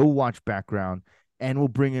from no watch background, and we'll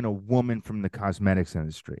bring in a woman from the cosmetics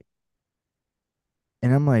industry.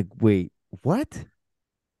 And I'm like, wait, what?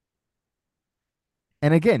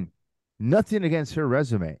 And again, nothing against her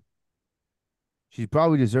resume. She's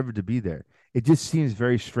probably deserved to be there. It just seems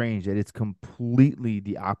very strange that it's completely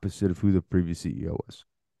the opposite of who the previous CEO was.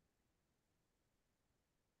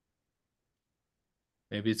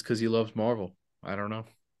 Maybe it's because he loves Marvel. I don't know.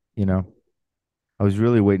 You know, I was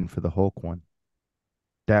really waiting for the Hulk one.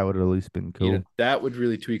 That would have at least been cool. That would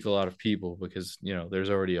really tweak a lot of people because there's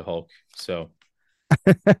already a Hulk. So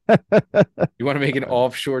you want to make an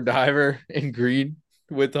offshore diver in green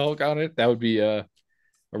with the Hulk on it? That would be a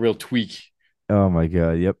real tweak. Oh my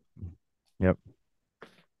God. Yep. Yep.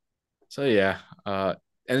 So yeah, and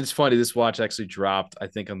it's funny. This watch actually dropped, I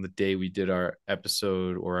think, on the day we did our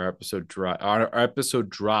episode, or our episode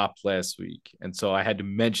dropped last week, and so I had to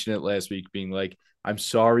mention it last week, being like, "I'm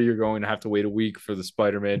sorry, you're going to have to wait a week for the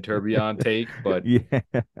Spider-Man Tourbillon take, but Yeah.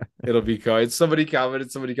 it'll be good." Somebody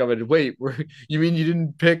commented, "Wait, you mean you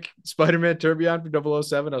didn't pick Spider-Man Tourbillon for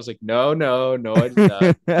 007?" I was like, "No, no, no, I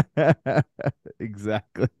did not."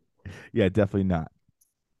 Exactly. Yeah, definitely not.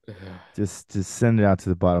 Just send it out to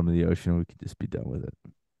the bottom of the ocean. We could just be done with it.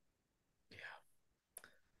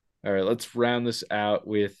 All right, let's round this out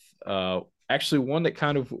with actually one that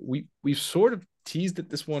kind of we've sort of teased at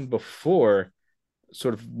this one before,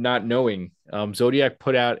 sort of not knowing. Zodiac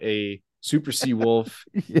put out a Super Sea Wolf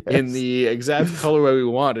in Yes. the exact colorway we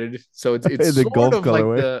wanted. So it's The sort Gulf of like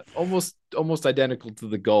colorway. the almost identical to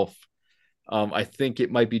the Gulf. I think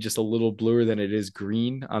it might be just a little bluer than it is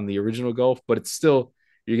green on the original Gulf, but it's still,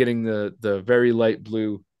 you're getting the very light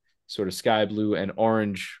blue, sort of sky blue and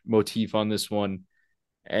orange motif on this one.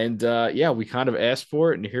 And yeah, we kind of asked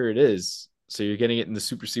for it, and here it is. So you're getting it in the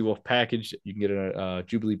Super Seawolf package. You can get a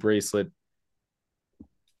Jubilee bracelet.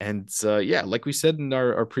 And yeah, like we said in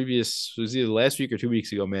our previous, was either last week or 2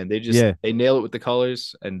 weeks ago, man, Yeah. they nail it with the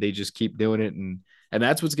colors, and they just keep doing it. And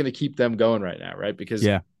that's what's going to keep them going right now, right? Because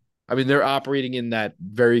Yeah. I mean, they're operating in that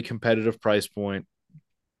very competitive price point.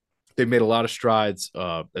 They've made a lot of strides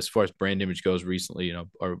as far as brand image goes recently.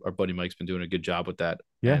 Our buddy Mike's been doing a good job with that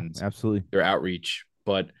Yeah. and Absolutely. their outreach.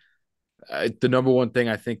 But the number one thing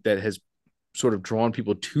I think that has sort of drawn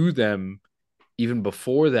people to them even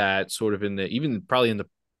before that, sort of even probably in the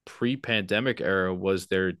pre-pandemic era, was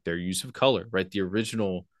their use of color, right? The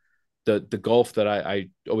original, the Gulf that I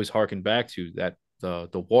always harken back to, that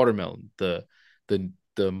the watermelon, the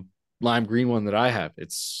lime green one that I have.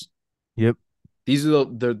 It's Yep. These are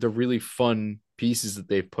the really fun pieces that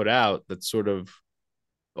they've put out that sort of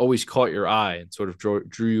always caught your eye and sort of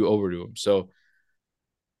drew you over to them. So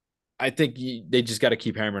I think they just got to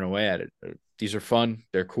keep hammering away at it. These are fun.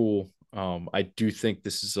 They're cool. I do think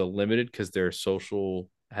this is a limited because their social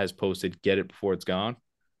has posted "get it before it's gone."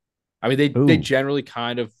 I mean, they Ooh. generally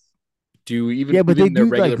kind of do, Yeah, but they even their do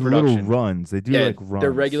regular like little production. runs. They do Yeah, like their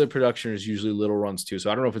runs. regular production is usually little runs too. So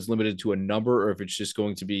I don't know if it's limited to a number or if it's just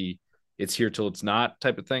going to be it's here till it's not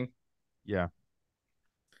type of thing. Yeah.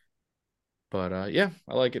 But yeah,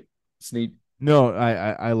 I like it. It's neat. No,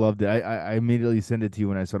 I loved it. I immediately sent it to you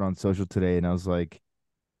when I saw it on social today, and I was like,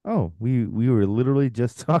 oh, we were literally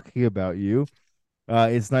just talking about you.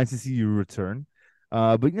 It's nice to see you return.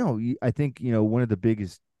 But I think one of the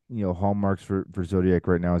biggest hallmarks for Zodiac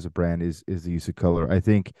right now as a brand is the use of color. I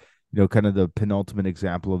think kind of the penultimate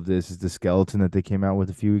example of this is the skeleton that they came out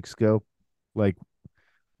with a few weeks ago. Like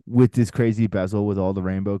with this crazy bezel with all the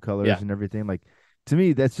rainbow colors Yeah, and everything. Like to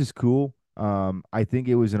me, that's just cool. I think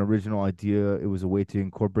it was an original idea. It was a way to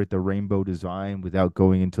incorporate the rainbow design without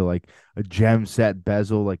going into like a gem set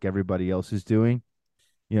bezel like everybody else is doing.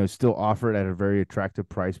 Still offer it at a very attractive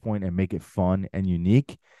price point and make it fun and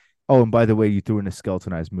unique. Oh, and by the way, you threw in a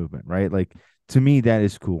skeletonized movement, right? Like to me, that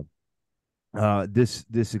is cool. This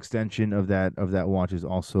extension of that watch is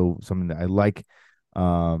also something that I like.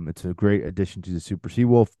 It's a great addition to the Super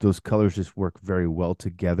Seawolf. Those colors just work very well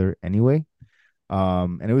together anyway.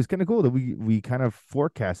 And it was kind of cool that we kind of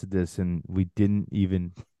forecasted this and we didn't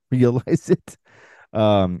even realize it.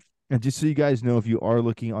 And just so you guys know, if you are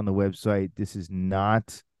looking on the website, this is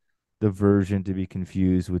not the version to be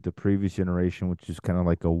confused with the previous generation, which is kind of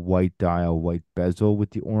like a white dial, white bezel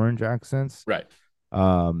with the orange accents. right,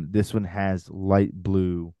 This one has light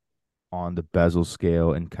blue on the bezel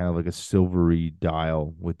scale and kind of like a silvery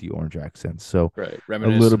dial with the orange accents. So right. a little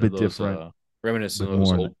Reminiscent of bit those different, reminiscent but of those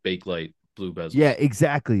more in the, old Bakelite blue yeah, bezels.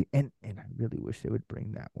 exactly. And I really wish they would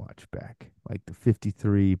bring that watch back, like the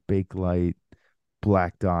 53 Bakelite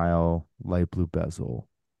black dial, light blue bezel.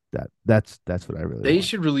 That's what I really They want.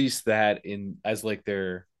 should release that in as like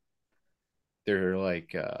their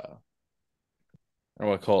like I don't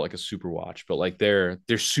want to call it like a super watch, but like their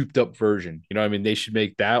souped up version. You know what I mean? They should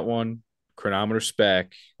make that one chronometer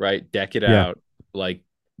spec, right? Deck it Yeah, out like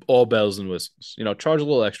all bells and whistles. Charge a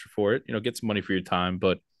little extra for it, get some money for your time,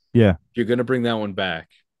 but yeah, if you're gonna bring that one back,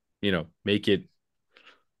 make it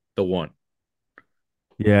the one.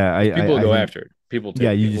 yeah. Because people will I go think after it. People yeah,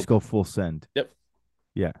 take you people just go full send. Yep,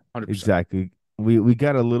 Yeah, 100%. exactly. We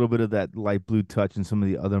got a little bit of that light blue touch in some of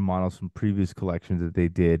the other models from previous collections that they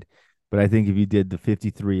did, but I think if you did the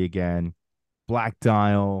 53 again, black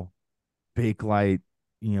dial, Bakelite,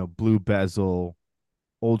 blue bezel,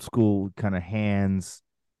 old school kind of hands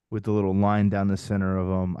with the little line down the center of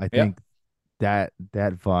them, I Yeah. think that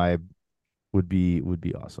vibe would be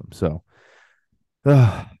awesome. So,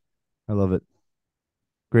 I love it.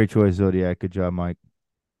 Great choice, Zodiac. Good job, Mike.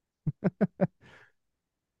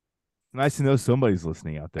 Nice to know somebody's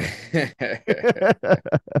listening out there.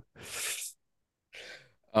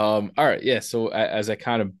 All right, yeah. So as I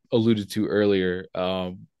kind of alluded to earlier,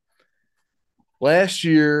 last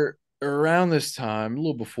year around this time, a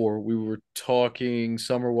little before, we were talking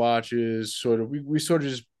summer watches. We sort of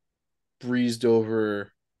just breezed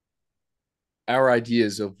over our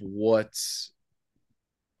ideas of what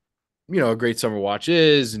a great summer watch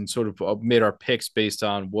is, and sort of made our picks based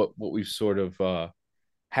on what we've sort of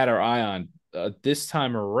had our eye on. This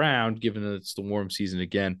time around, given that it's the warm season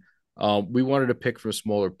again, we wanted to pick from a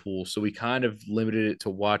smaller pool, so we kind of limited it to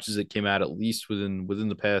watches that came out at least within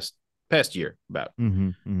the past year. About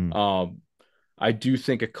Hmm. um, I do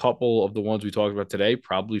think a couple of the ones we talked about today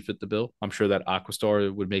probably fit the bill. I'm sure that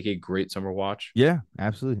Aquastar would make a great summer watch. Yeah,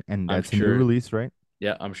 absolutely. And I'm that's a new sure, release, right?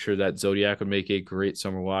 yeah, I'm sure that Zodiac would make a great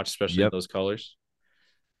summer watch, especially in Yep. those colors,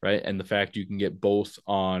 right? And the fact you can get both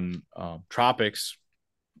on Tropics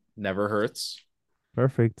never hurts.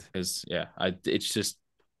 Perfect. Because yeah, it's just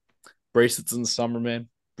bracelets in the summer, man.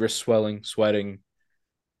 Wrist swelling, sweating,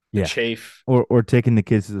 the Yeah. chafe. Or taking the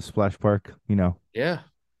kids to the splash park, Yeah,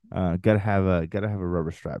 gotta have a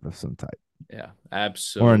rubber strap of some type. yeah,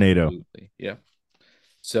 Or a NATO. absolutely. Yeah.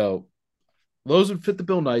 So those would fit the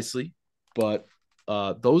bill nicely. But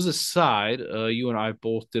those aside, you and I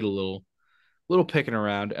both did a little picking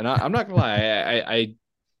around, and I'm not gonna lie, I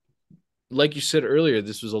like you said earlier,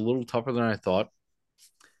 this was a little tougher than I thought.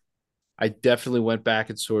 I definitely went back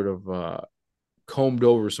and sort of combed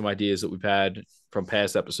over some ideas that we've had from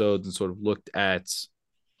past episodes and sort of looked at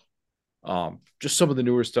just some of the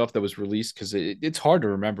newer stuff that was released because it's hard to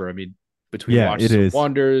remember. I mean, between Yeah, it Watches of is.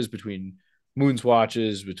 Wonders, between Moon's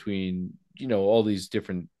Watches, between all these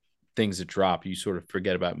different things that drop, you sort of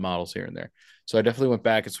forget about models here and there. So I definitely went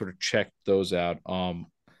back and sort of checked those out.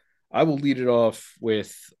 I will lead it off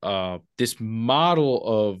with this model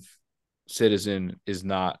of Citizen is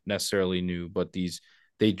not necessarily new, but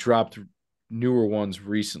they dropped newer ones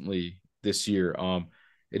recently this year.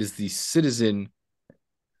 It is the Citizen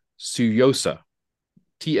Suyosa,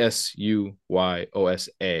 Tsuyosa.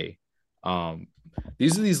 Um,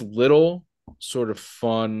 these are these little sort of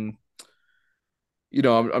fun.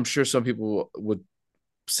 I'm sure some people would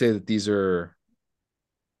say that these are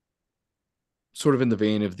sort of in the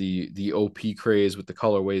vein of the OP craze with the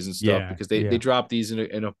colorways and stuff Yeah, because they yeah. dropped these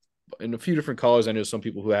in a few different colors. I know some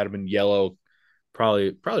people who had them in yellow,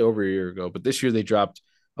 probably over a year ago, but this year they dropped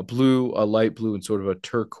a blue, a light blue, and sort of a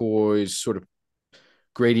turquoise sort of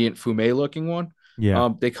gradient fume looking one. Yeah.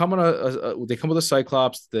 They come on they come with a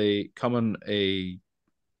Cyclops. They come on a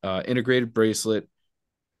integrated bracelet,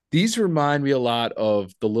 These remind me a lot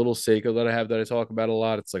of the little Seiko that I have that I talk about a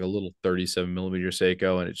lot. It's like a little 37 millimeter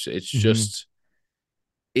Seiko, and it's Hmm. just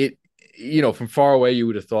it. From far away, you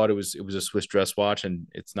would have thought it was a Swiss dress watch, and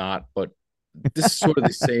it's not. But this is sort of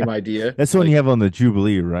the same idea. That's the one you Like, have on the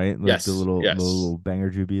Jubilee, right? Like the yes, little yes, banger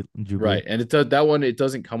Jubilee. right. Jubilee. And it does that one. It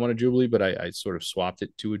doesn't come on a Jubilee, but I sort of swapped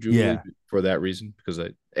it to a Jubilee Yeah, for that reason because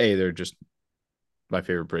they're just my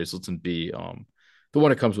favorite bracelets, and B, the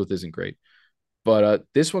one it comes with isn't great. But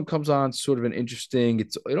this one comes on sort of an interesting.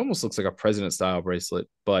 It almost looks like a president style bracelet,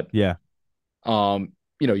 but yeah,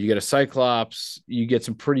 you get a Cyclops, you get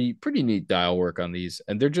some pretty neat dial work on these,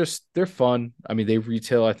 and they're fun. I mean, they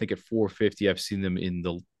retail I think at 450. I've seen them in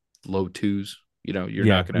the low twos. You're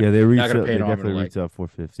yeah, not gonna yeah. They not gonna retail. pay They an arm and a definitely leg. retail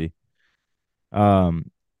 450.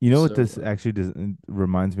 Um, you know what So this actually does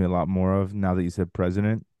reminds me a lot more of now that you said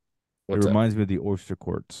president. It what's that? reminds me of the oyster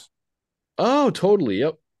quartz, Oh, totally.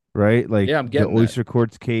 Yep. right? Like Yeah, I'm the getting that. oyster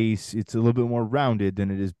quartz case, it's a little bit more rounded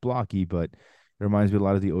than it is blocky, but it reminds me a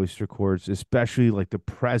lot of the oyster quartz, especially like the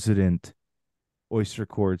president oyster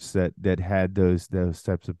quartz that had those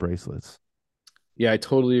types of bracelets. Yeah, I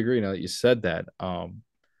totally agree. Now that you said that,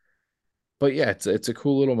 but yeah, it's a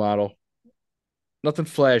cool little model. Nothing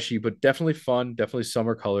flashy, but definitely fun. Definitely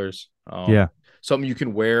summer colors. Yeah, Something you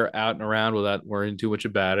can wear out and around without worrying too much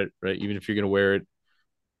about it, right? Even if you're gonna wear it,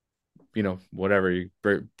 whatever you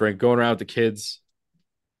bring going around with the kids.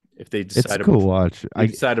 If they it's a decide to cool watch. they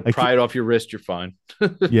decide to I pry keep it off your wrist, you're fine.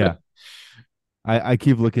 yeah, I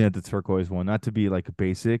keep looking at the turquoise one, not to be like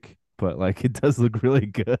basic, but like it does look really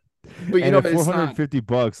good. But And at it's not.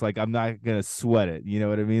 $450, like I'm not gonna sweat it. You know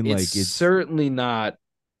what I mean? It's Like it's certainly not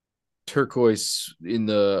turquoise in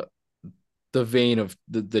the vein of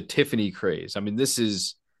the Tiffany craze. I mean, this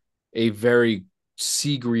is a very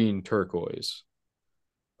sea green turquoise,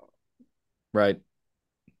 right?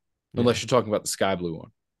 yeah, Unless you're talking about the sky blue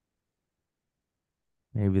one.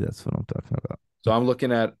 maybe that's what I'm talking about. So I'm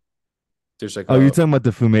looking at there's like Oh, you're a talking about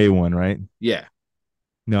the Fume one, right? yeah,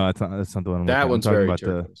 No, that's not the one I'm that looking at. I'm one's talking very about the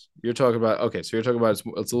turquoise. You're talking about okay, so you're talking about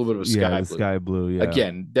it's a little bit of a yeah, sky the blue. sky blue. Yeah,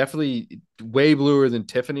 Again, definitely way bluer than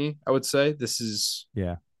Tiffany, I would say. This is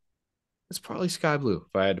yeah, it's probably sky blue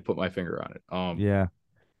if I had to put my finger on it. yeah.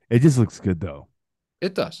 It just looks good though.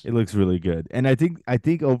 It does. It looks really good. And I think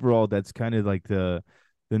overall that's kind of like the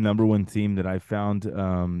number one theme that I found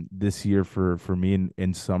this year for me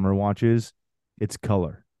in summer watches. It's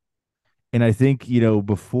color. And I think,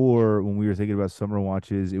 before when we were thinking about summer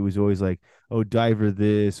watches, it was always like, oh, diver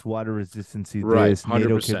this, water resistancy Right, this,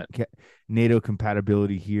 100%. NATO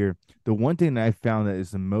compatibility here. The one thing that I found that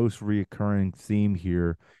is the most reoccurring theme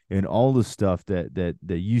here in all the stuff that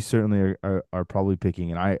you certainly are probably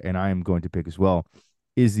picking, and I am going to pick as well,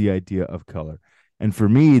 is the idea of color. And for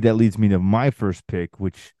me, that leads me to my first pick,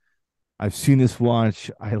 which I've seen this watch.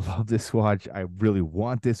 I love this watch. I really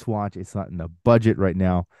want this watch. It's not in the budget right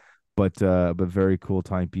now, but very cool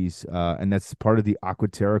timepiece. And that's part of the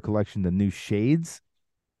Aquaterra collection, the new shades,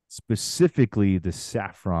 specifically the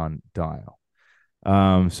saffron dial.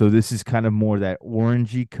 So this is kind of more that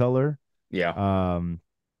orangey color. Yeah, Um,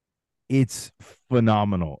 it's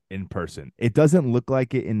phenomenal in person. It doesn't look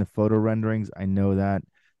like it in the photo renderings. I know that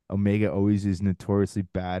Omega always is notoriously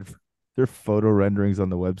bad for their photo renderings on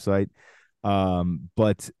the website.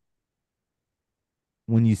 But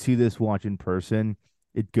when you see this watch in person,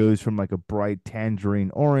 it goes from like a bright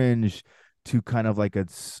tangerine orange to kind of like an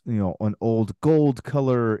old gold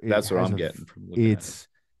color. It that's what has I'm a getting from looking at it. it's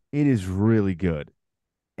it is really good,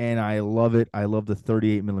 and I love it. I love the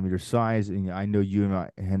 38 millimeter size, and I know you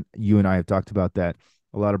and I have talked about that.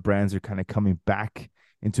 A lot of brands are kind of coming back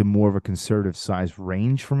into more of a conservative size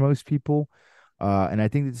range for most people, and I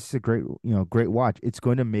think this is a great watch. It's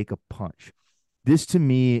going to make a punch. This to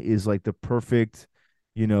me is like the perfect,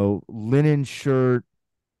 linen shirt,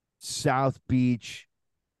 South Beach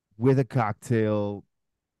with a cocktail,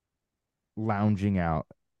 lounging out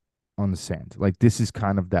on the sand. Like this is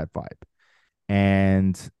kind of that vibe.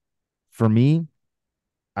 And for me,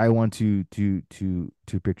 I want to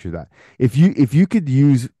picture that. If you could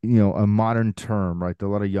use, a modern term, right? That a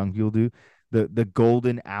lot of young people do, the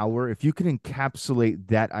golden hour. If you could encapsulate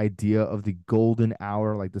that idea of the golden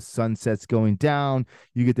hour, like the sunset's going down,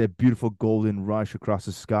 you get that beautiful golden rush across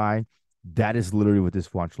the sky. That is literally what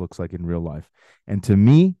this watch looks like in real life. And to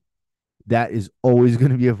me, that is always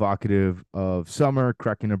going to be evocative of summer,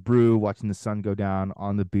 cracking a brew, watching the sun go down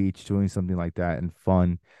on the beach, doing something like that in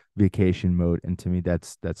fun vacation mode. And to me,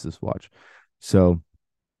 that's this watch. So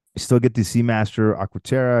you still get the Seamaster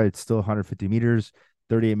Aquaterra. It's still 150 meters,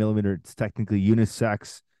 38 millimeter. It's technically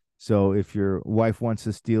unisex. So if your wife wants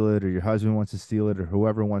to steal it, or your husband wants to steal it, or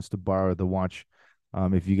whoever wants to borrow the watch,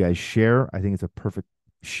 If you guys share, I think it's a perfect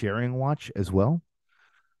sharing watch as well.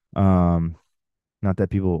 Um, Not that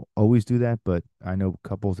people always do that, but I know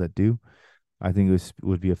couples that do. I think this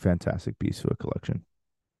would be a fantastic piece to a collection.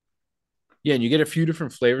 Yeah, and you get a few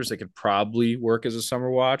different flavors that could probably work as a summer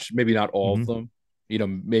watch. Maybe not all of Hmm. them. You know,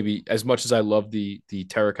 maybe as much as I love the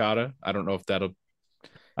terracotta, I don't know if that'll. It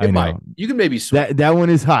I might. know You can maybe swing. that one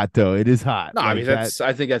is hot though. It is hot No, I mean like that. that's.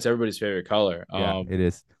 I think that's everybody's favorite color. Yeah, it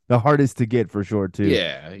is the hardest to get for sure too.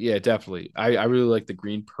 Yeah, yeah, definitely. I really like the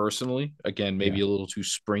green personally. Again, Yeah, maybe a little too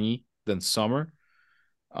springy than summer.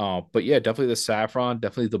 But yeah, definitely the saffron,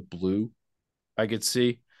 definitely the blue. I could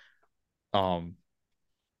see. Um,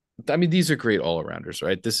 I mean, these are great all arounders,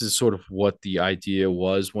 right? This is sort of what the idea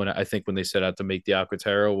was when I think when they set out to make the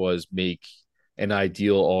Aquaterra was make an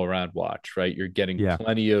ideal all around watch, right? You're getting yeah,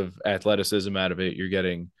 plenty of athleticism out of it. You're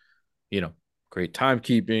getting, you know, great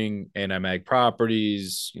timekeeping, anti-mag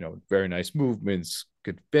properties, you know, very nice movements,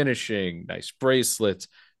 good finishing, nice bracelets,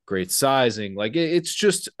 great sizing. Like it's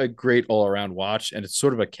just a great all around watch, and it's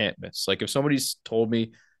sort of a can't miss. Like if somebody's told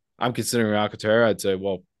me I'm considering Alcantara, I'd say,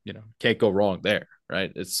 well, you know, can't go wrong there,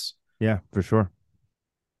 right? yeah, for sure.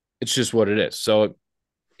 It's just what it is. So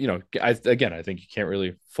you know, I think you can't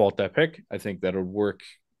really fault that pick. I think that'll work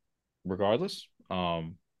regardless.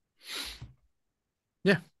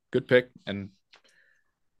 Yeah, good pick. And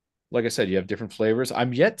like I said, you have different flavors.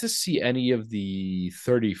 I'm yet to see any of the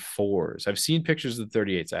 34s. I've seen pictures of the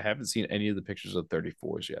 38s. I haven't seen any of the pictures of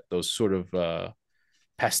 34s yet. Those sort of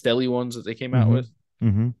pastelly ones that they came out Mm-hmm. with.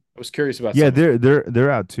 Mm-hmm. I was curious about Yeah, some of them.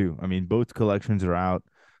 they're out too. I mean, both collections are out.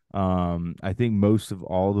 I think most of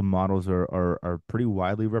all the models are pretty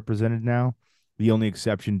widely represented now. The only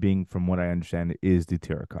exception being, from what I understand, is the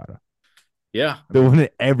terracotta. Yeah, I The mean, one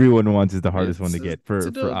that everyone wants is the hardest one it's to a, get it's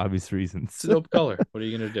a for dope, obvious it's a reasons. dope color. What are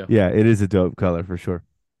you gonna do? Yeah, it is a dope color for sure.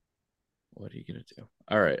 What are you gonna do?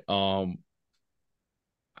 All right.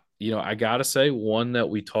 You know, I gotta say, one that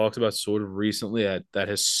we talked about sort of recently that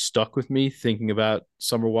has stuck with me thinking about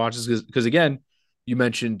summer watches because again, you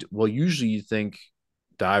mentioned well, usually you think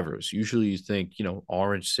divers, usually you think you know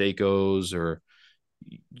orange Seikos or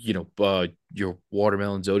you know your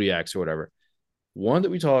watermelon zodiacs or whatever. One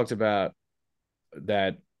that we talked about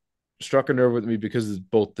that struck a nerve with me because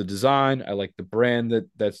of both the design, I like the brand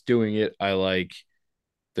that's doing it, I like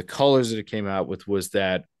the colors that it came out with was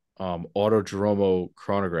that Autodromo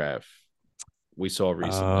chronograph we saw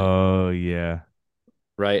recently, Oh yeah.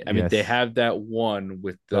 right? I mean, they Yes. have that one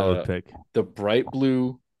with Solid pick. the bright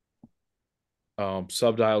blue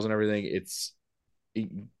subdials and everything.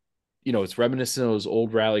 You know, it's reminiscent of those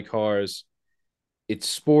old rally cars. It's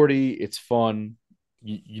sporty, it's fun.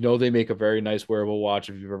 You know, they make a very nice wearable watch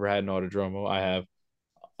if you've ever had an Autodromo. I have.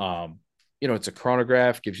 Um, you know, it's a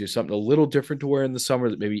chronograph, gives you something a little different to wear in the summer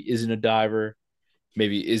that maybe isn't a diver,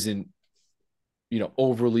 maybe isn't you know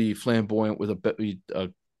overly flamboyant with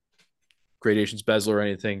a gradations bezel or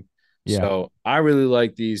anything. Yeah. So I really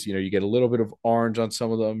like these. You know, you get a little bit of orange on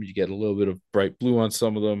some of them, you get a little bit of bright blue on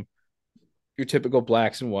some of them, your typical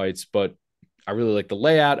blacks and whites, but I really like the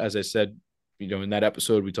layout. As I said, you know, in that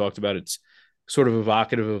episode we talked about it's sort of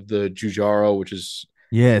evocative of the Jujaro, which is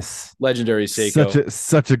Yes. legendary Such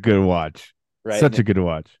Seiko, a good watch. right? Such a good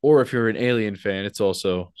watch. Or if you're an Alien fan, it's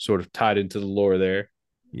also sort of tied into the lore there.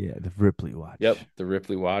 Yeah, the Ripley Yep, watch. the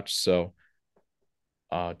Ripley watch. So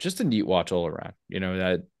just a neat watch all around. You know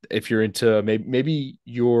that if you're into maybe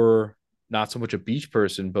you're not so much a beach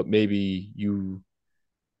person, but maybe you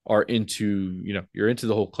are into you know you're into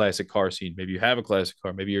the whole classic car scene. Maybe you have a classic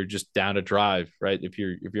car. Maybe you're just down to drive, right? If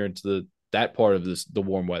you're into that part of this the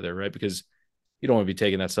warm weather, right? Because you don't want to be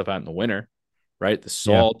taking that stuff out in the winter, right? The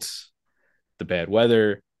Yeah. salt, the bad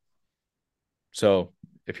weather. So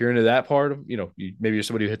if you're into that part of, you know, maybe you're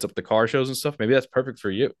somebody who hits up the car shows and stuff, maybe that's perfect for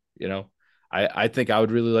you. You know, I think I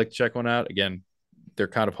would really like to check one out. Again, they're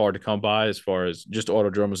kind of hard to come by as far as just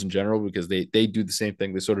autodromers in general because they do the same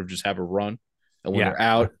thing. They sort of just have a run, and when Yeah. they're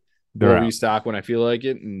out, we'll They're out. restock when I feel like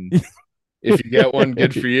it. And if you get one,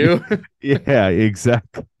 good for you. Yeah,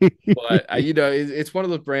 exactly. But you know, it's one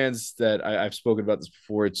of those brands that I've spoken about this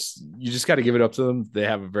before. It's you just got to give it up to them. They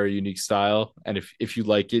have a very unique style, and if you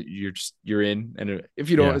like it, you're in. And if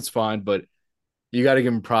you don't, Yeah. it's fine. But you got to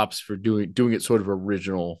give them props for doing it sort of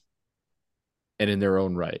original and in their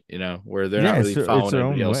own right. You know, where they're not Yeah, really it's following their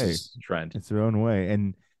anybody own way. else's trend. It's their own way.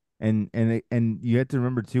 And you have to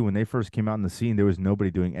remember too, when they first came out in the scene, there was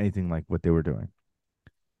nobody doing anything like what they were doing.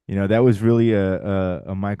 You know, that was really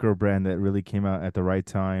a micro brand that really came out at the right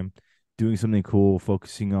time, doing something cool,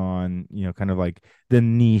 focusing on, kind of like the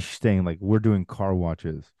niche thing, like we're doing car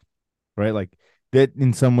watches, right? Like that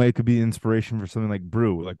in some way could be inspiration for something like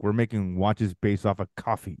Brew. Like we're making watches based off of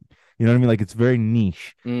coffee. You know what I mean? Like it's very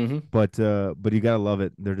niche, Mm-hmm. but you gotta love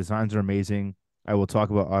it. Their designs are amazing. I will talk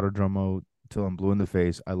about Autodromo till I'm blue in the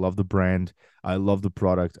face. I love the brand. I love the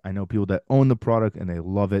product. I know people that own the product and they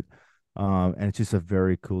love it. And it's just a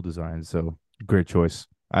very cool design. So great choice.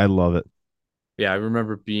 I love it. Yeah, I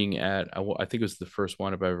remember being at, I think it was the first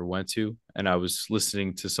one I ever went to, and I was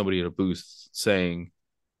listening to somebody at a booth saying,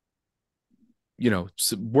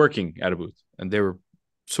 working at a booth, and they were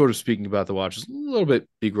sort of speaking about the watches a little bit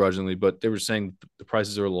begrudgingly, but they were saying the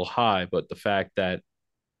prices are a little high, but the fact that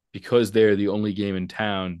because they're the only game in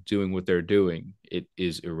town doing what they're doing, it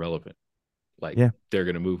is irrelevant. Like Yeah. they're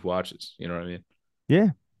going to move watches. You know what I mean?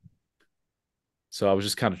 Yeah. So I was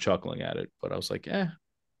just kind of chuckling at it, but I was like,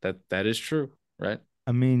 that is true, right?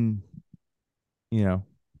 I mean, you know,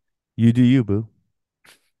 you do you, boo.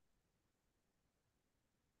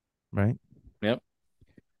 Right? Yep.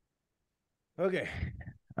 Okay.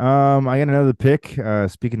 I got another pick.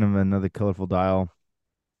 Speaking of another colorful dial,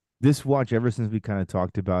 this watch, ever since we kind of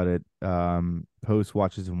talked about it, post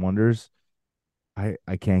Watches and Wonders, I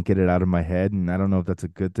can't get it out of my head, and I don't know if that's a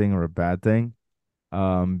good thing or a bad thing.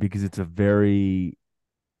 Because it's a very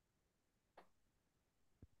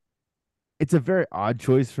odd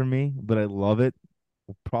choice for me, but I love it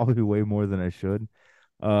probably way more than I should.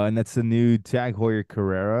 And that's the new Tag Heuer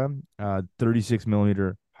Carrera, 36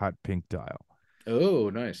 millimeter hot pink dial. Oh,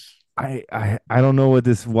 nice. I don't know what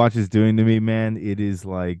this watch is doing to me, man. It is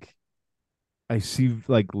like I see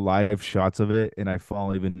like live shots of it and I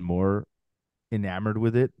fall even more enamored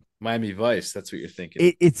with it. Miami Vice. That's what you're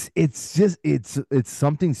thinking. It's just it's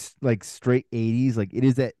something like straight 80s. Like it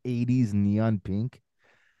is that 80s neon pink.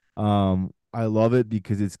 I love it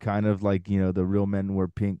because it's kind of like, the real men wear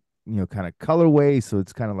pink, kind of colorway. So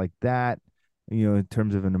it's kind of like that, in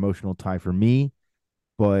terms of an emotional tie for me.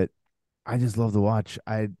 But I just love the watch.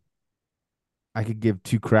 I could give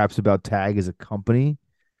two craps about Tag as a company.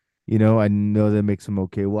 I know they make some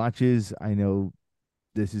okay watches. I know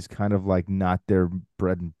this is kind of like not their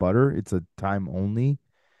bread and butter. It's a time only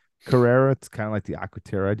Carrera. It's kind of like the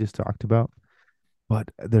Aquaterra I just talked about. But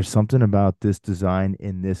there's something about this design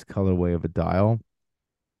in this colorway of a dial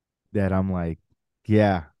that I'm like,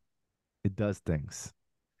 yeah, it does things.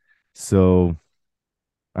 So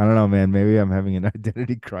I don't know, man. Maybe I'm having an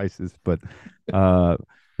identity crisis, but uh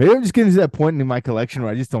maybe I'm just getting to that point in my collection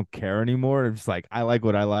where I just don't care anymore. I'm just like, I like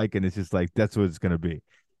what I like, and it's just like that's what it's gonna be.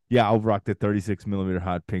 Yeah, I'll rock the 36 millimeter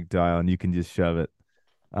hot pink dial and you can just shove it.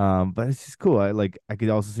 But it's just cool. I could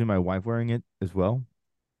also see my wife wearing it as well.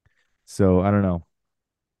 So I don't know.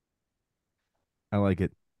 I like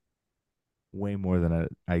it way more than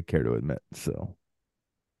I care to admit. So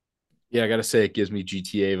Yeah, I gotta say it gives me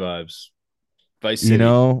GTA vibes. Vice City.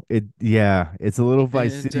 it's a little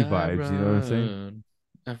Vice And City vibes, you know what I'm saying?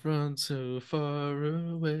 I run so far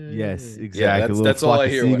Yes, away. Yeah, exactly. A little that's all flock I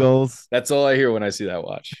of hear when seagulls. that's all I hear when I see that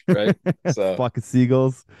watch, right? So Flock of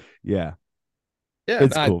seagulls. Yeah, yeah,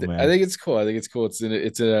 it's no, cool, I man. think it's cool. I think it's cool.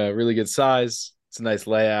 It's a really good size. It's a nice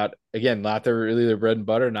layout. Again, not really their bread and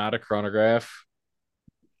butter, not a chronograph.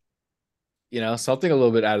 Something a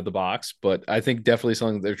little bit out of the box, but I think definitely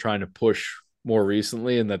something that they're trying to push more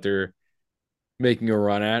recently and that they're making a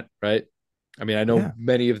run at, right? I mean, I know Yeah.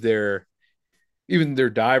 many of even their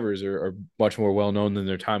divers are much more well known than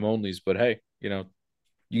their time onlys, but hey,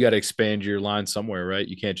 you got to expand your line somewhere, right?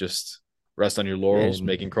 You can't just rest on your Yeah, laurels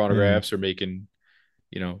making and chronographs or making,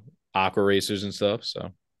 you know, aqua racers and stuff.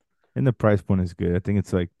 So and the price point is good. I think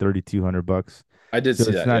it's like 3,200 bucks. I did So see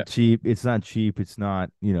it's that. Yeah. not cheap. It's not cheap. It's not,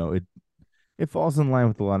 it falls in line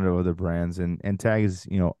with a lot of other brands, and Tag is,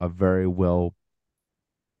 a very well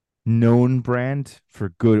known brand for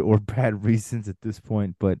good or bad reasons at this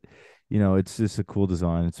point, but it's just a cool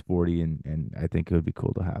design. It's sporty, and I think it would be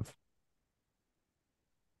cool to have.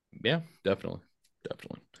 Yeah, definitely.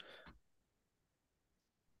 Definitely.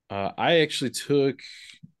 I actually took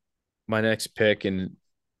my next pick and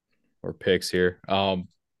or picks here.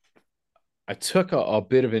 I took a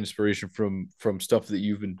bit of inspiration from stuff that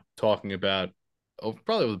you've been talking about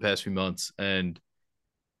probably over the past few months, and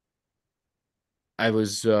I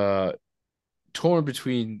was torn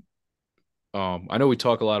between. I know we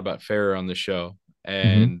talk a lot about Fair on the show,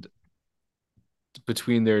 Mm-hmm. and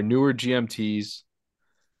between their newer GMTs,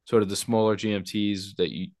 sort of the smaller GMTs that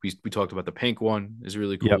we talked about, the pink one is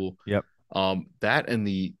really Yep. cool. Yep. That and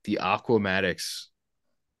the Aquamatics.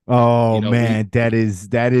 Oh We man, that is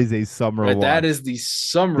a summer right. That watch. is the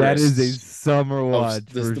That is a summerest summer of watch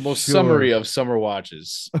this, for the most summery sure. of summer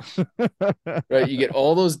watches. Right, you get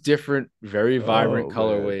all those different, very vibrant Oh man.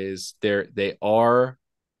 colorways. They are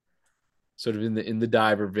sort of in the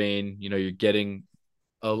diver vein. You know, you're getting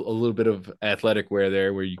a little bit of athletic wear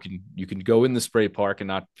there, where you can go in the spray park and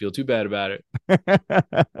not feel too bad about it.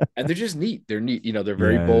 And they're just neat. They're neat. You know, they're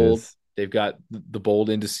very Yeah, it bold. is. They've got the bold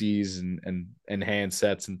indices and hand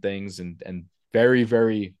sets and things, and very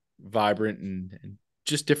very vibrant and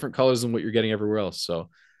just different colors than what you're getting everywhere else. So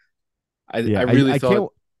I Yeah, really I thought can't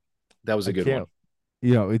that was a I good can't one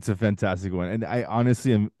it's a fantastic one. And I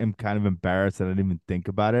honestly am kind of embarrassed that I didn't even think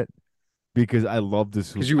about it because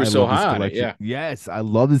because you were I so love this high on it. collection. Yeah, Yes, I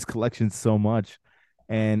love this collection so much.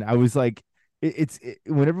 And I was like,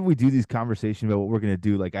 whenever we do these conversations about what we're gonna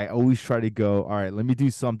do, like I always try to go, all right, let me do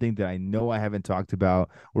something that I know I haven't talked about,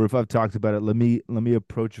 or if I've talked about it, let me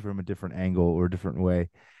approach it from a different angle or a different way.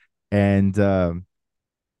 And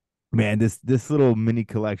man, this little mini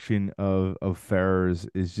collection of Ferrers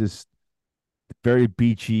is just very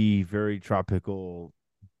beachy, very tropical,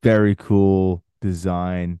 very cool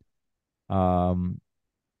design. Um,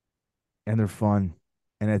 and they're fun.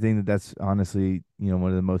 And I think that that's honestly,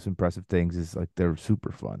 one of the most impressive things is like they're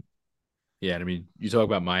super fun. yeah. And I mean, you talk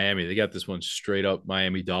about Miami. They got this one straight up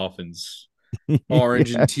Miami Dolphins,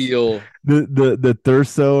 orange and Yes. teal. The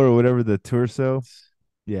Thurso or whatever the Torso.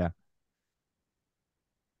 Yeah.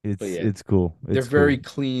 But It's yeah, it's cool. they're It's very cool.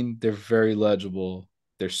 clean. They're very legible.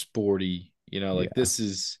 They're sporty. You know, like Yeah. this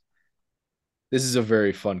is a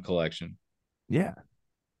very fun collection. Yeah.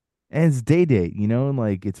 And it's day date, and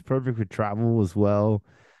like it's perfect for travel as well.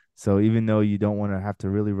 So even though you don't want to have to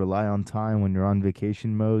really rely on time when you're on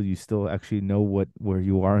vacation mode, you still actually know where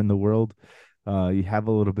you are in the world. You have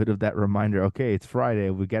a little bit of that reminder. Okay, it's Friday.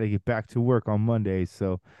 We got to get back to work on Monday.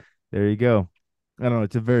 So there you go. I don't know.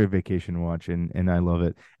 It's a very vacation watch, and I love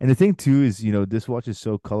it. And the thing too is, this watch is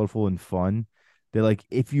so colorful and fun that like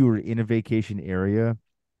if you were in a vacation area,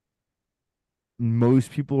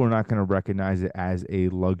 most people are not going to recognize it as a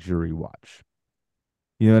luxury watch.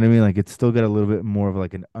 You know what I mean? Like it's still got a little bit more of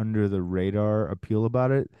like an under the radar appeal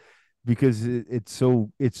about it because it's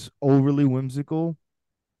overly whimsical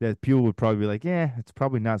that people would probably be like, yeah, it's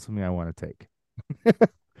probably not something I want to take.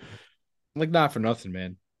 Like not for nothing,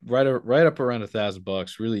 man. Right up around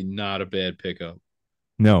 $1,000. Really not a bad pickup.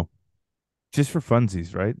 No, just for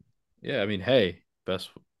funsies, right? Yeah, I mean, hey, best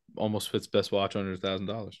almost fits best watch under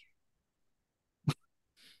 $1,000.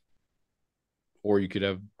 Or you could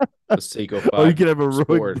have a Seiko Or you 5 could have a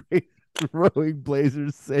Sport. Heroic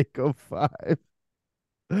Blazers Seiko 5.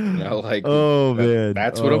 You know, like Oh man.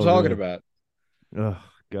 that's what I'm Oh talking man. about. Oh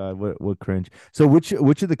God, what cringe. So which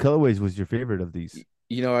of the colorways was your favorite of these?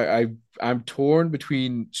 You know, I'm torn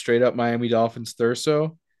between straight up Miami Dolphins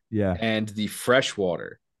Thurso Yeah. and the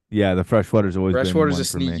freshwater. Yeah, the freshwater's always been Freshwater's a one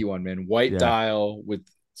for me. sneaky one, man. White Yeah. dial with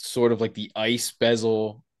sort of like the ice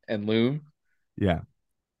bezel and loom. Yeah.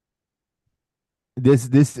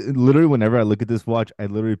 This literally whenever I look at this watch, I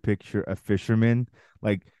literally picture a fisherman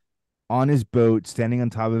like on his boat, standing on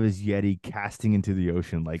top of his Yeti, casting into the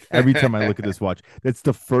ocean. Like every time I look at this watch, that's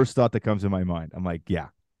the first thought that comes in my mind. I'm like, yeah,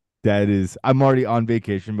 I'm already on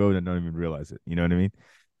vacation mode and don't even realize it. You know what I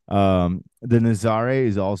mean? The Nazare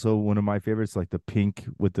is also one of my favorites, like the pink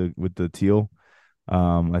with the teal.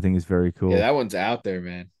 I think it's very Yeah, cool. that one's out there,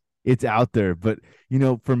 man. It's out there, but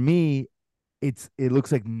for me, it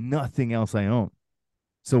looks like nothing else I own.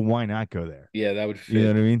 So why not go there? Yeah, You know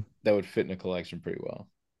what I mean? that would fit in a collection pretty well.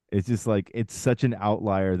 It's just like it's such an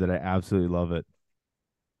outlier that I absolutely love it.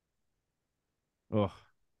 Oh,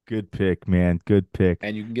 good pick, man. Good pick.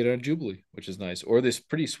 And you can get it on Jubilee, which is nice. Or this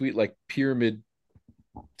pretty sweet like pyramid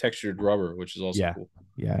textured rubber, which is also Yeah. cool.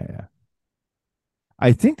 Yeah, yeah.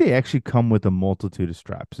 I think they actually come with a multitude of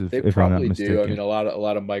straps, They if I'm not probably do. I mean, mistaken. a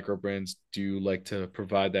lot of micro brands do like to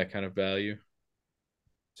provide that kind of value.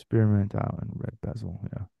 Spearmint Island, red bezel.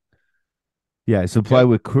 Yeah. Yeah, supply Yep.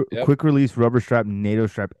 with Yep. quick release rubber strap, NATO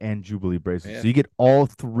strap, and Jubilee bracelets. Yeah. So you get all All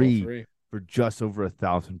three three. for just over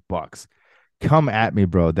 $1,000. Come at me,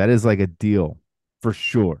 bro. That is like a deal for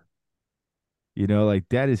sure. Like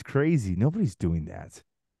that is crazy. Nobody's doing that.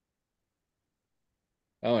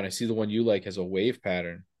 Oh, and I see the one you like has a wave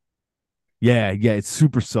pattern. Yeah, yeah, it's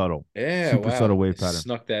super subtle. Yeah, Super subtle wow. They wave pattern.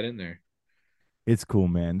 snuck that in there. It's cool,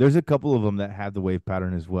 man. There's a couple of them that have the wave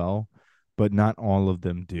pattern as well, but not all of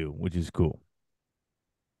them do, which is cool.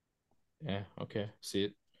 Yeah, okay. See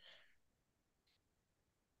it.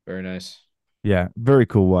 Very nice. Yeah, very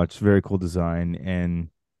cool watch, very cool design, and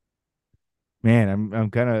man,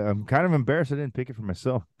 I'm kind of embarrassed I didn't pick it for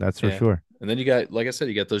myself. That's for Yeah. sure. And then you got, like I said,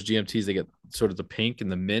 you got those GMTs. They get sort of the pink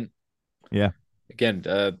and the mint. Yeah. Again,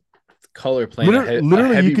 color playing a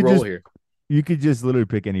Literally, heavy role here. you could just literally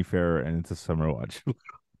pick any Ferrer and it's a summer watch.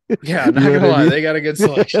 Yeah, You not know what gonna I lie, mean? they got a good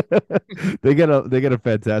selection. They got a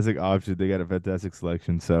fantastic option. They got a fantastic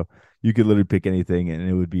selection. So you could literally pick anything and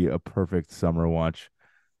it would be a perfect summer watch.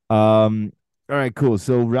 All right, cool.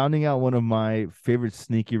 So rounding out one of my favorite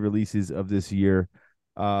sneaky releases of this year,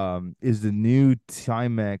 is the new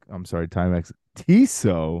Timex. I'm sorry, Timex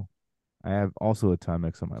Tissot. I have also a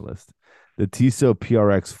Timex on my list. The Tissot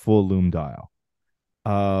PRX full loom dial.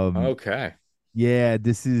 Um, Okay. yeah,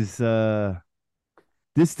 this to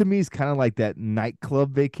me is kind of like that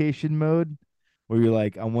nightclub vacation mode where you're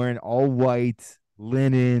like, I'm wearing all white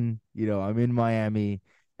linen, I'm in Miami,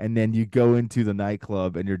 and then you go into the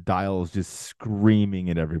nightclub and your dial is just screaming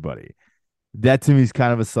at everybody. That to me is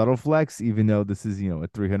kind of a subtle flex, even though this is, a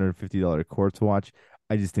 $350 quartz watch.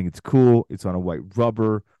 I just think it's cool. It's on a white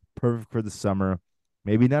rubber, perfect for the summer.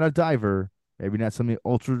 Maybe not a diver, maybe not something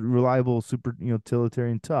ultra reliable, super,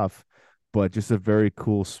 utilitarian tough, but just a very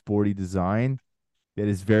cool sporty design that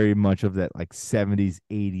is very much of that like 70s,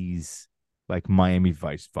 80s, like Miami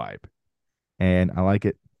Vice vibe. And I like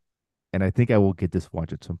it. And I think I will get this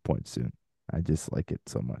watch at some point soon. I just like it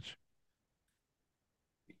so much.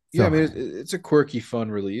 Yeah, I So, mean it's a quirky,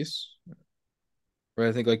 fun release. Right.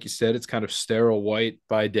 I think, like you said, it's kind of sterile white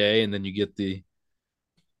by day, and then you get the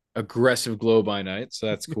aggressive glow by night. So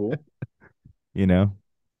that's cool. you know,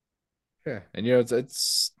 Yeah, and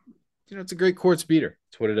it's a great quartz beater.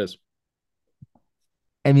 It's what it is.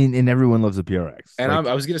 I mean, and everyone loves a PRX. And Like,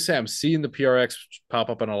 I was gonna say I'm seeing the PRX pop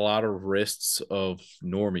up on a lot of wrists of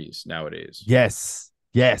normies nowadays. yes,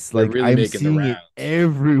 They're like really I'm making the seeing it rounds.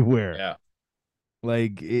 everywhere. Yeah.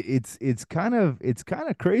 Like it's kind of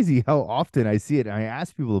crazy how often I see it. And I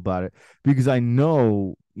ask people about it because I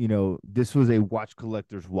know, this was a watch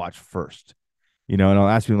collector's watch first. And I'll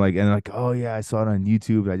ask people like, and like, oh yeah, I saw it on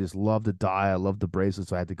YouTube. I just love the die. I love the bracelet,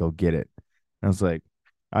 so I had to go get it. And I was like,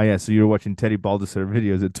 oh yeah, so you're watching Teddy Baldessar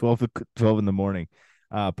videos at 12 in the morning.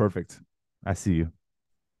 Perfect. I see you.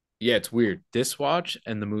 Yeah, it's weird. This watch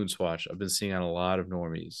and the Moon Swatch I've been seeing on a lot of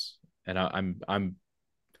normies, and I'm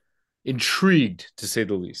intrigued to say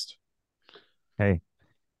the least. Hey,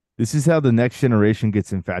 this is how the next generation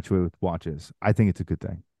gets infatuated with watches. I think it's a good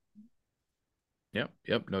thing. Yep,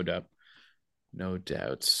 yep, no doubt, no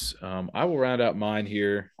doubts. I will round out mine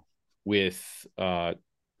here with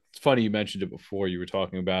it's funny you mentioned it before. You were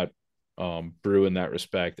talking about brew in that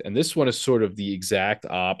respect, and this one is sort of the exact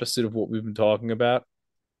opposite of what we've been talking about,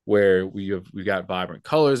 where we got vibrant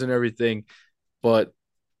colors and everything, but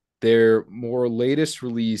their more latest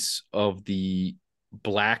release of the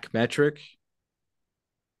black metric,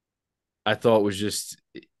 I thought was just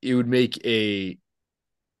it would make an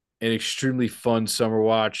extremely fun summer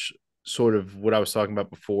watch. Sort of what I was talking about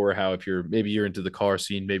before, how if you're into the car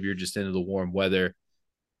scene, maybe you're just into the warm weather,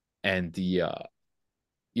 and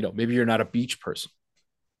maybe you're not a beach person,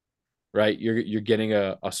 right? You're getting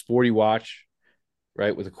a sporty watch,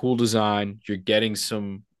 right, with a cool design. You're getting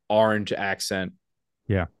some orange accent,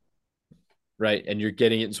 Yeah. right, and you're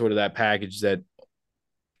getting it in sort of that package that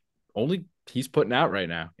only he's putting out right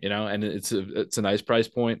now, and it's a nice price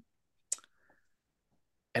point,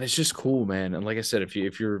 and it's just cool, man. And like I said, if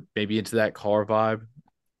you're maybe into that car vibe,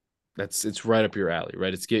 it's right up your alley,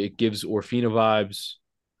 right? It gives Orfina vibes.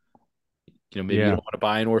 Maybe you Yeah. don't want to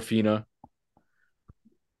buy an Orfina,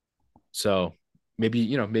 so maybe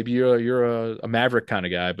you're a Maverick kind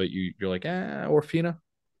of guy, but you're like, Orfina.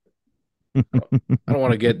 I don't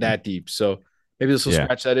want to get that deep, so maybe this will Yeah.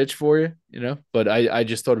 scratch that itch for you. But I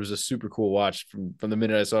just thought it was a super cool watch from the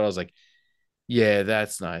minute I saw it. I was like, yeah,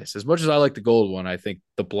 that's nice. As much as I like the gold one, I think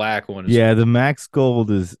the black one is. Yeah, the Max Gold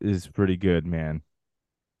is pretty good, man.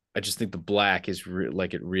 I just think the black is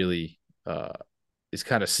like it really uh is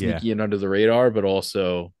kind of Yeah. sneaky and under the radar, but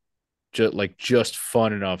also just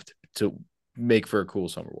fun enough to make for a cool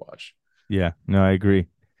summer watch. Yeah. No, I agree.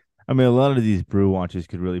 I mean, a lot of these brew watches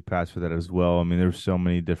could really pass for that as well. I mean, there's so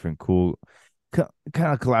many different cool kind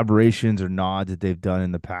of collaborations or nods that they've done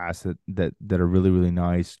in the past that are really really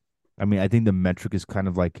nice. I mean, I think the metric is kind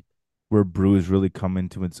of like where brew has really come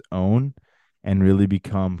into its own and really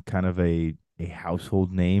become kind of a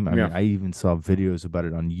household name. I Yeah. mean, I even saw videos about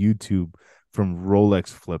it on YouTube from Rolex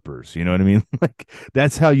flippers. You know what I mean? Like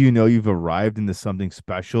that's how you know you've arrived into something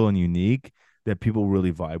special and unique that people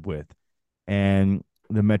really vibe with. And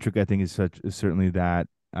the metric I think is certainly that.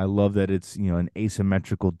 I love that it's an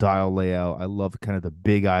asymmetrical dial layout. I love kind of the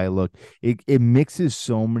big eye look. It mixes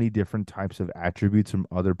so many different types of attributes from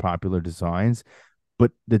other popular designs,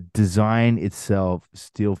 but the design itself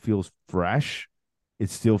still feels fresh. It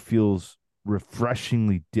still feels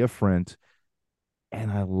refreshingly different, and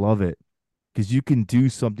I love it because you can do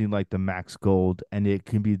something like the Max Gold, and it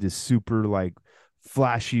can be this super like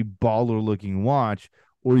flashy baller looking watch,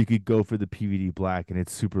 or you could go for the PVD black and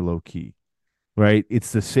it's super low key, right?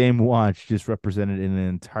 It's the same watch just represented in an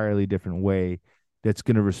entirely different way that's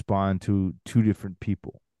going to respond to two different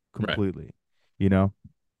people Right. completely, you know?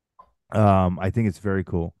 I think it's very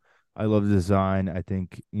cool. I love the design. I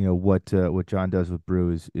think, what John does with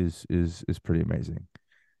Brew is pretty amazing.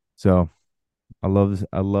 So I love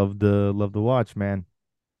the watch, man.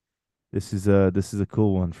 This is a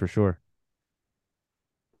cool one for sure.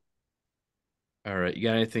 All right. You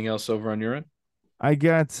got anything else over on your end? I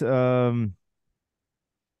got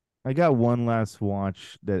I got one last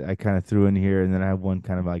watch that I kind of threw in here, and then I have one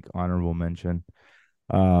kind of like honorable mention.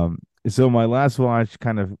 Um, so my last watch,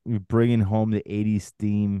 kind of bringing home the '80s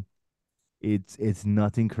theme. It's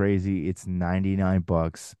nothing crazy. It's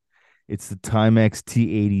 $99. It's the Timex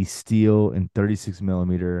T80 steel and 36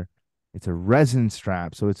 millimeter. It's a resin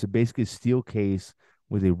strap, so it's basically a steel case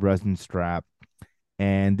with a resin strap.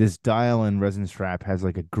 And this dial and resin strap has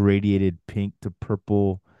like a gradiated pink to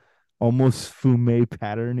purple, almost fume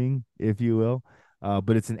patterning, if you will.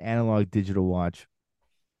 But it's an analog digital watch.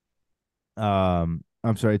 I'm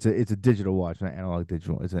sorry, it's a digital watch, not analog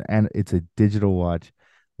digital. It's a digital watch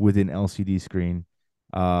with an LCD screen,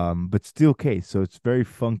 but steel case. So it's very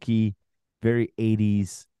funky, very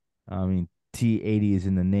 80s. I mean, T80 is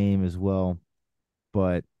in the name as well,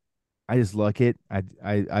 but I just like it.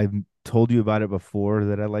 I've told you about it before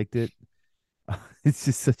that I liked it. It's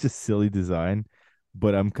just such a silly design,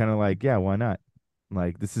 but I'm kind of like, yeah, why not?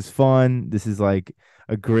 Like, this is fun. This is like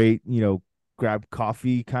a great, grab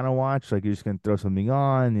coffee kind of watch. Like, you're just gonna throw something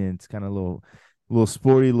on, and it's kind of a little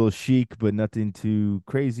sporty, a little chic, but nothing too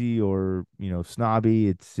crazy or snobby.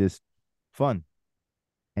 It's just fun.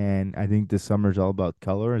 And I think this summer's all about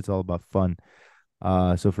color. It's all about fun.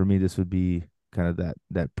 So for me, this would be kind of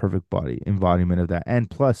that perfect body embodiment of that. And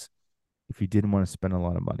plus, if you didn't want to spend a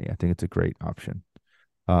lot of money, I think it's a great option.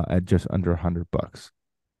 At just under $100.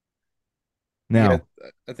 Yeah, Now,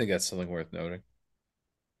 I think that's something worth noting.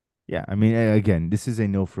 yeah, I mean, again, this is a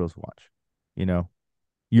no frills watch. You know,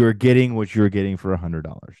 you're getting what you're getting for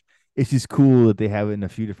 $100. It's just cool that they have it in a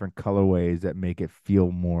few different colorways that make it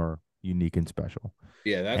feel more unique and special.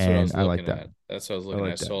 Yeah, that's what I And was I like looking that. at. That's what I was I looking at.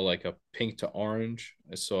 I like that. saw like a pink to orange.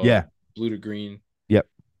 I saw Yeah. blue to green. Yep.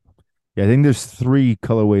 Yeah, I think there's three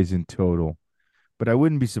colorways in total, but I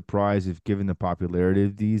wouldn't be surprised if, given the popularity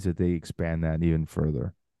of these, that they expand that even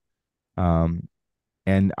further. Um,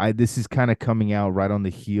 and this is kind of coming out right on the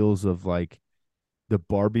heels of like the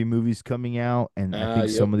Barbie movies coming out, and I think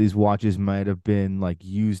Yep. some of these watches might have been like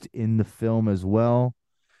used in the film as well.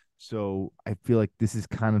 So I feel like this is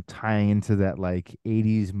kind of tying into that like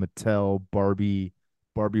 '80s Mattel Barbie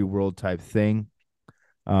world type thing.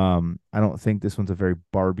 I don't think this one's a very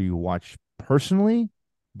Barbie watch personally,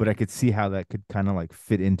 but I could see how that could kind of like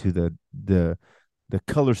fit into the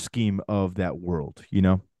color scheme of that world, you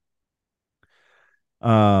know?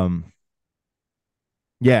 Um,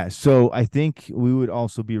 yeah, so I think we would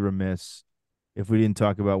also be remiss if we didn't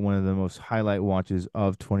talk about one of the most highlight watches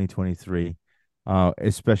of 2023,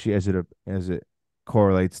 especially as it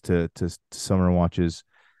correlates to summer watches,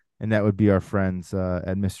 and that would be our friends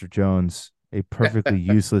at Mr. Jones. A perfectly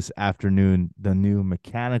useless afternoon, the new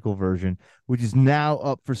mechanical version, which is now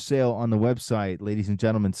up for sale on the website, ladies and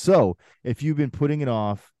gentlemen. So if you've been putting it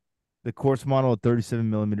off, the quartz model at 37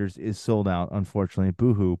 millimeters is sold out, unfortunately.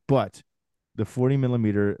 Boohoo. But the 40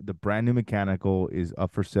 millimeter, the brand new mechanical, is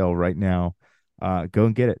up for sale right now. Go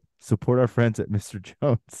and get it. Support our friends at Mr.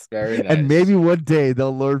 Jones, Very and maybe nice. one day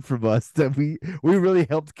they'll learn from us that we really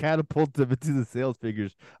helped catapult them into the sales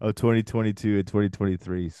figures of 2022 and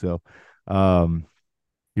 2023. So, um,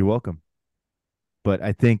 you're welcome. But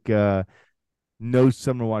I think no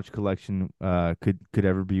summer watch collection could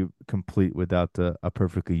ever be complete without a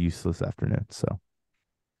perfectly useless afternoon. So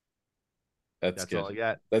That's that's all good. I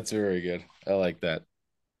got. That's very good. I like that.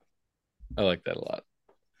 I like that a lot.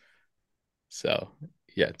 So,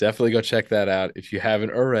 yeah, definitely go check that out if you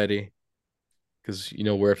haven't already, because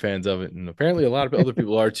we're fans of it, and apparently a lot of other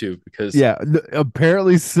people are too. Because Yeah,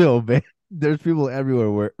 apparently so, man. There's people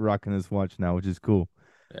everywhere rocking this watch now, which is cool.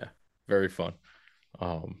 yeah, very fun.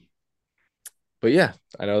 Um, but yeah,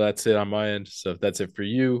 I know that's it on my end. So if that's it for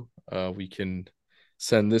you, we can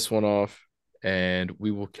send this one off, and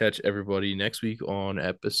we will catch everybody next week on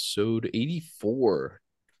episode 84.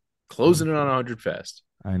 Closing it on 84. 100 fast.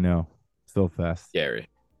 I know. So fast. Scary.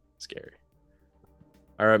 Scary.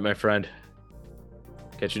 All right, my friend.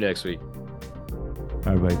 Catch you next week.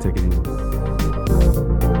 Everybody take it easy.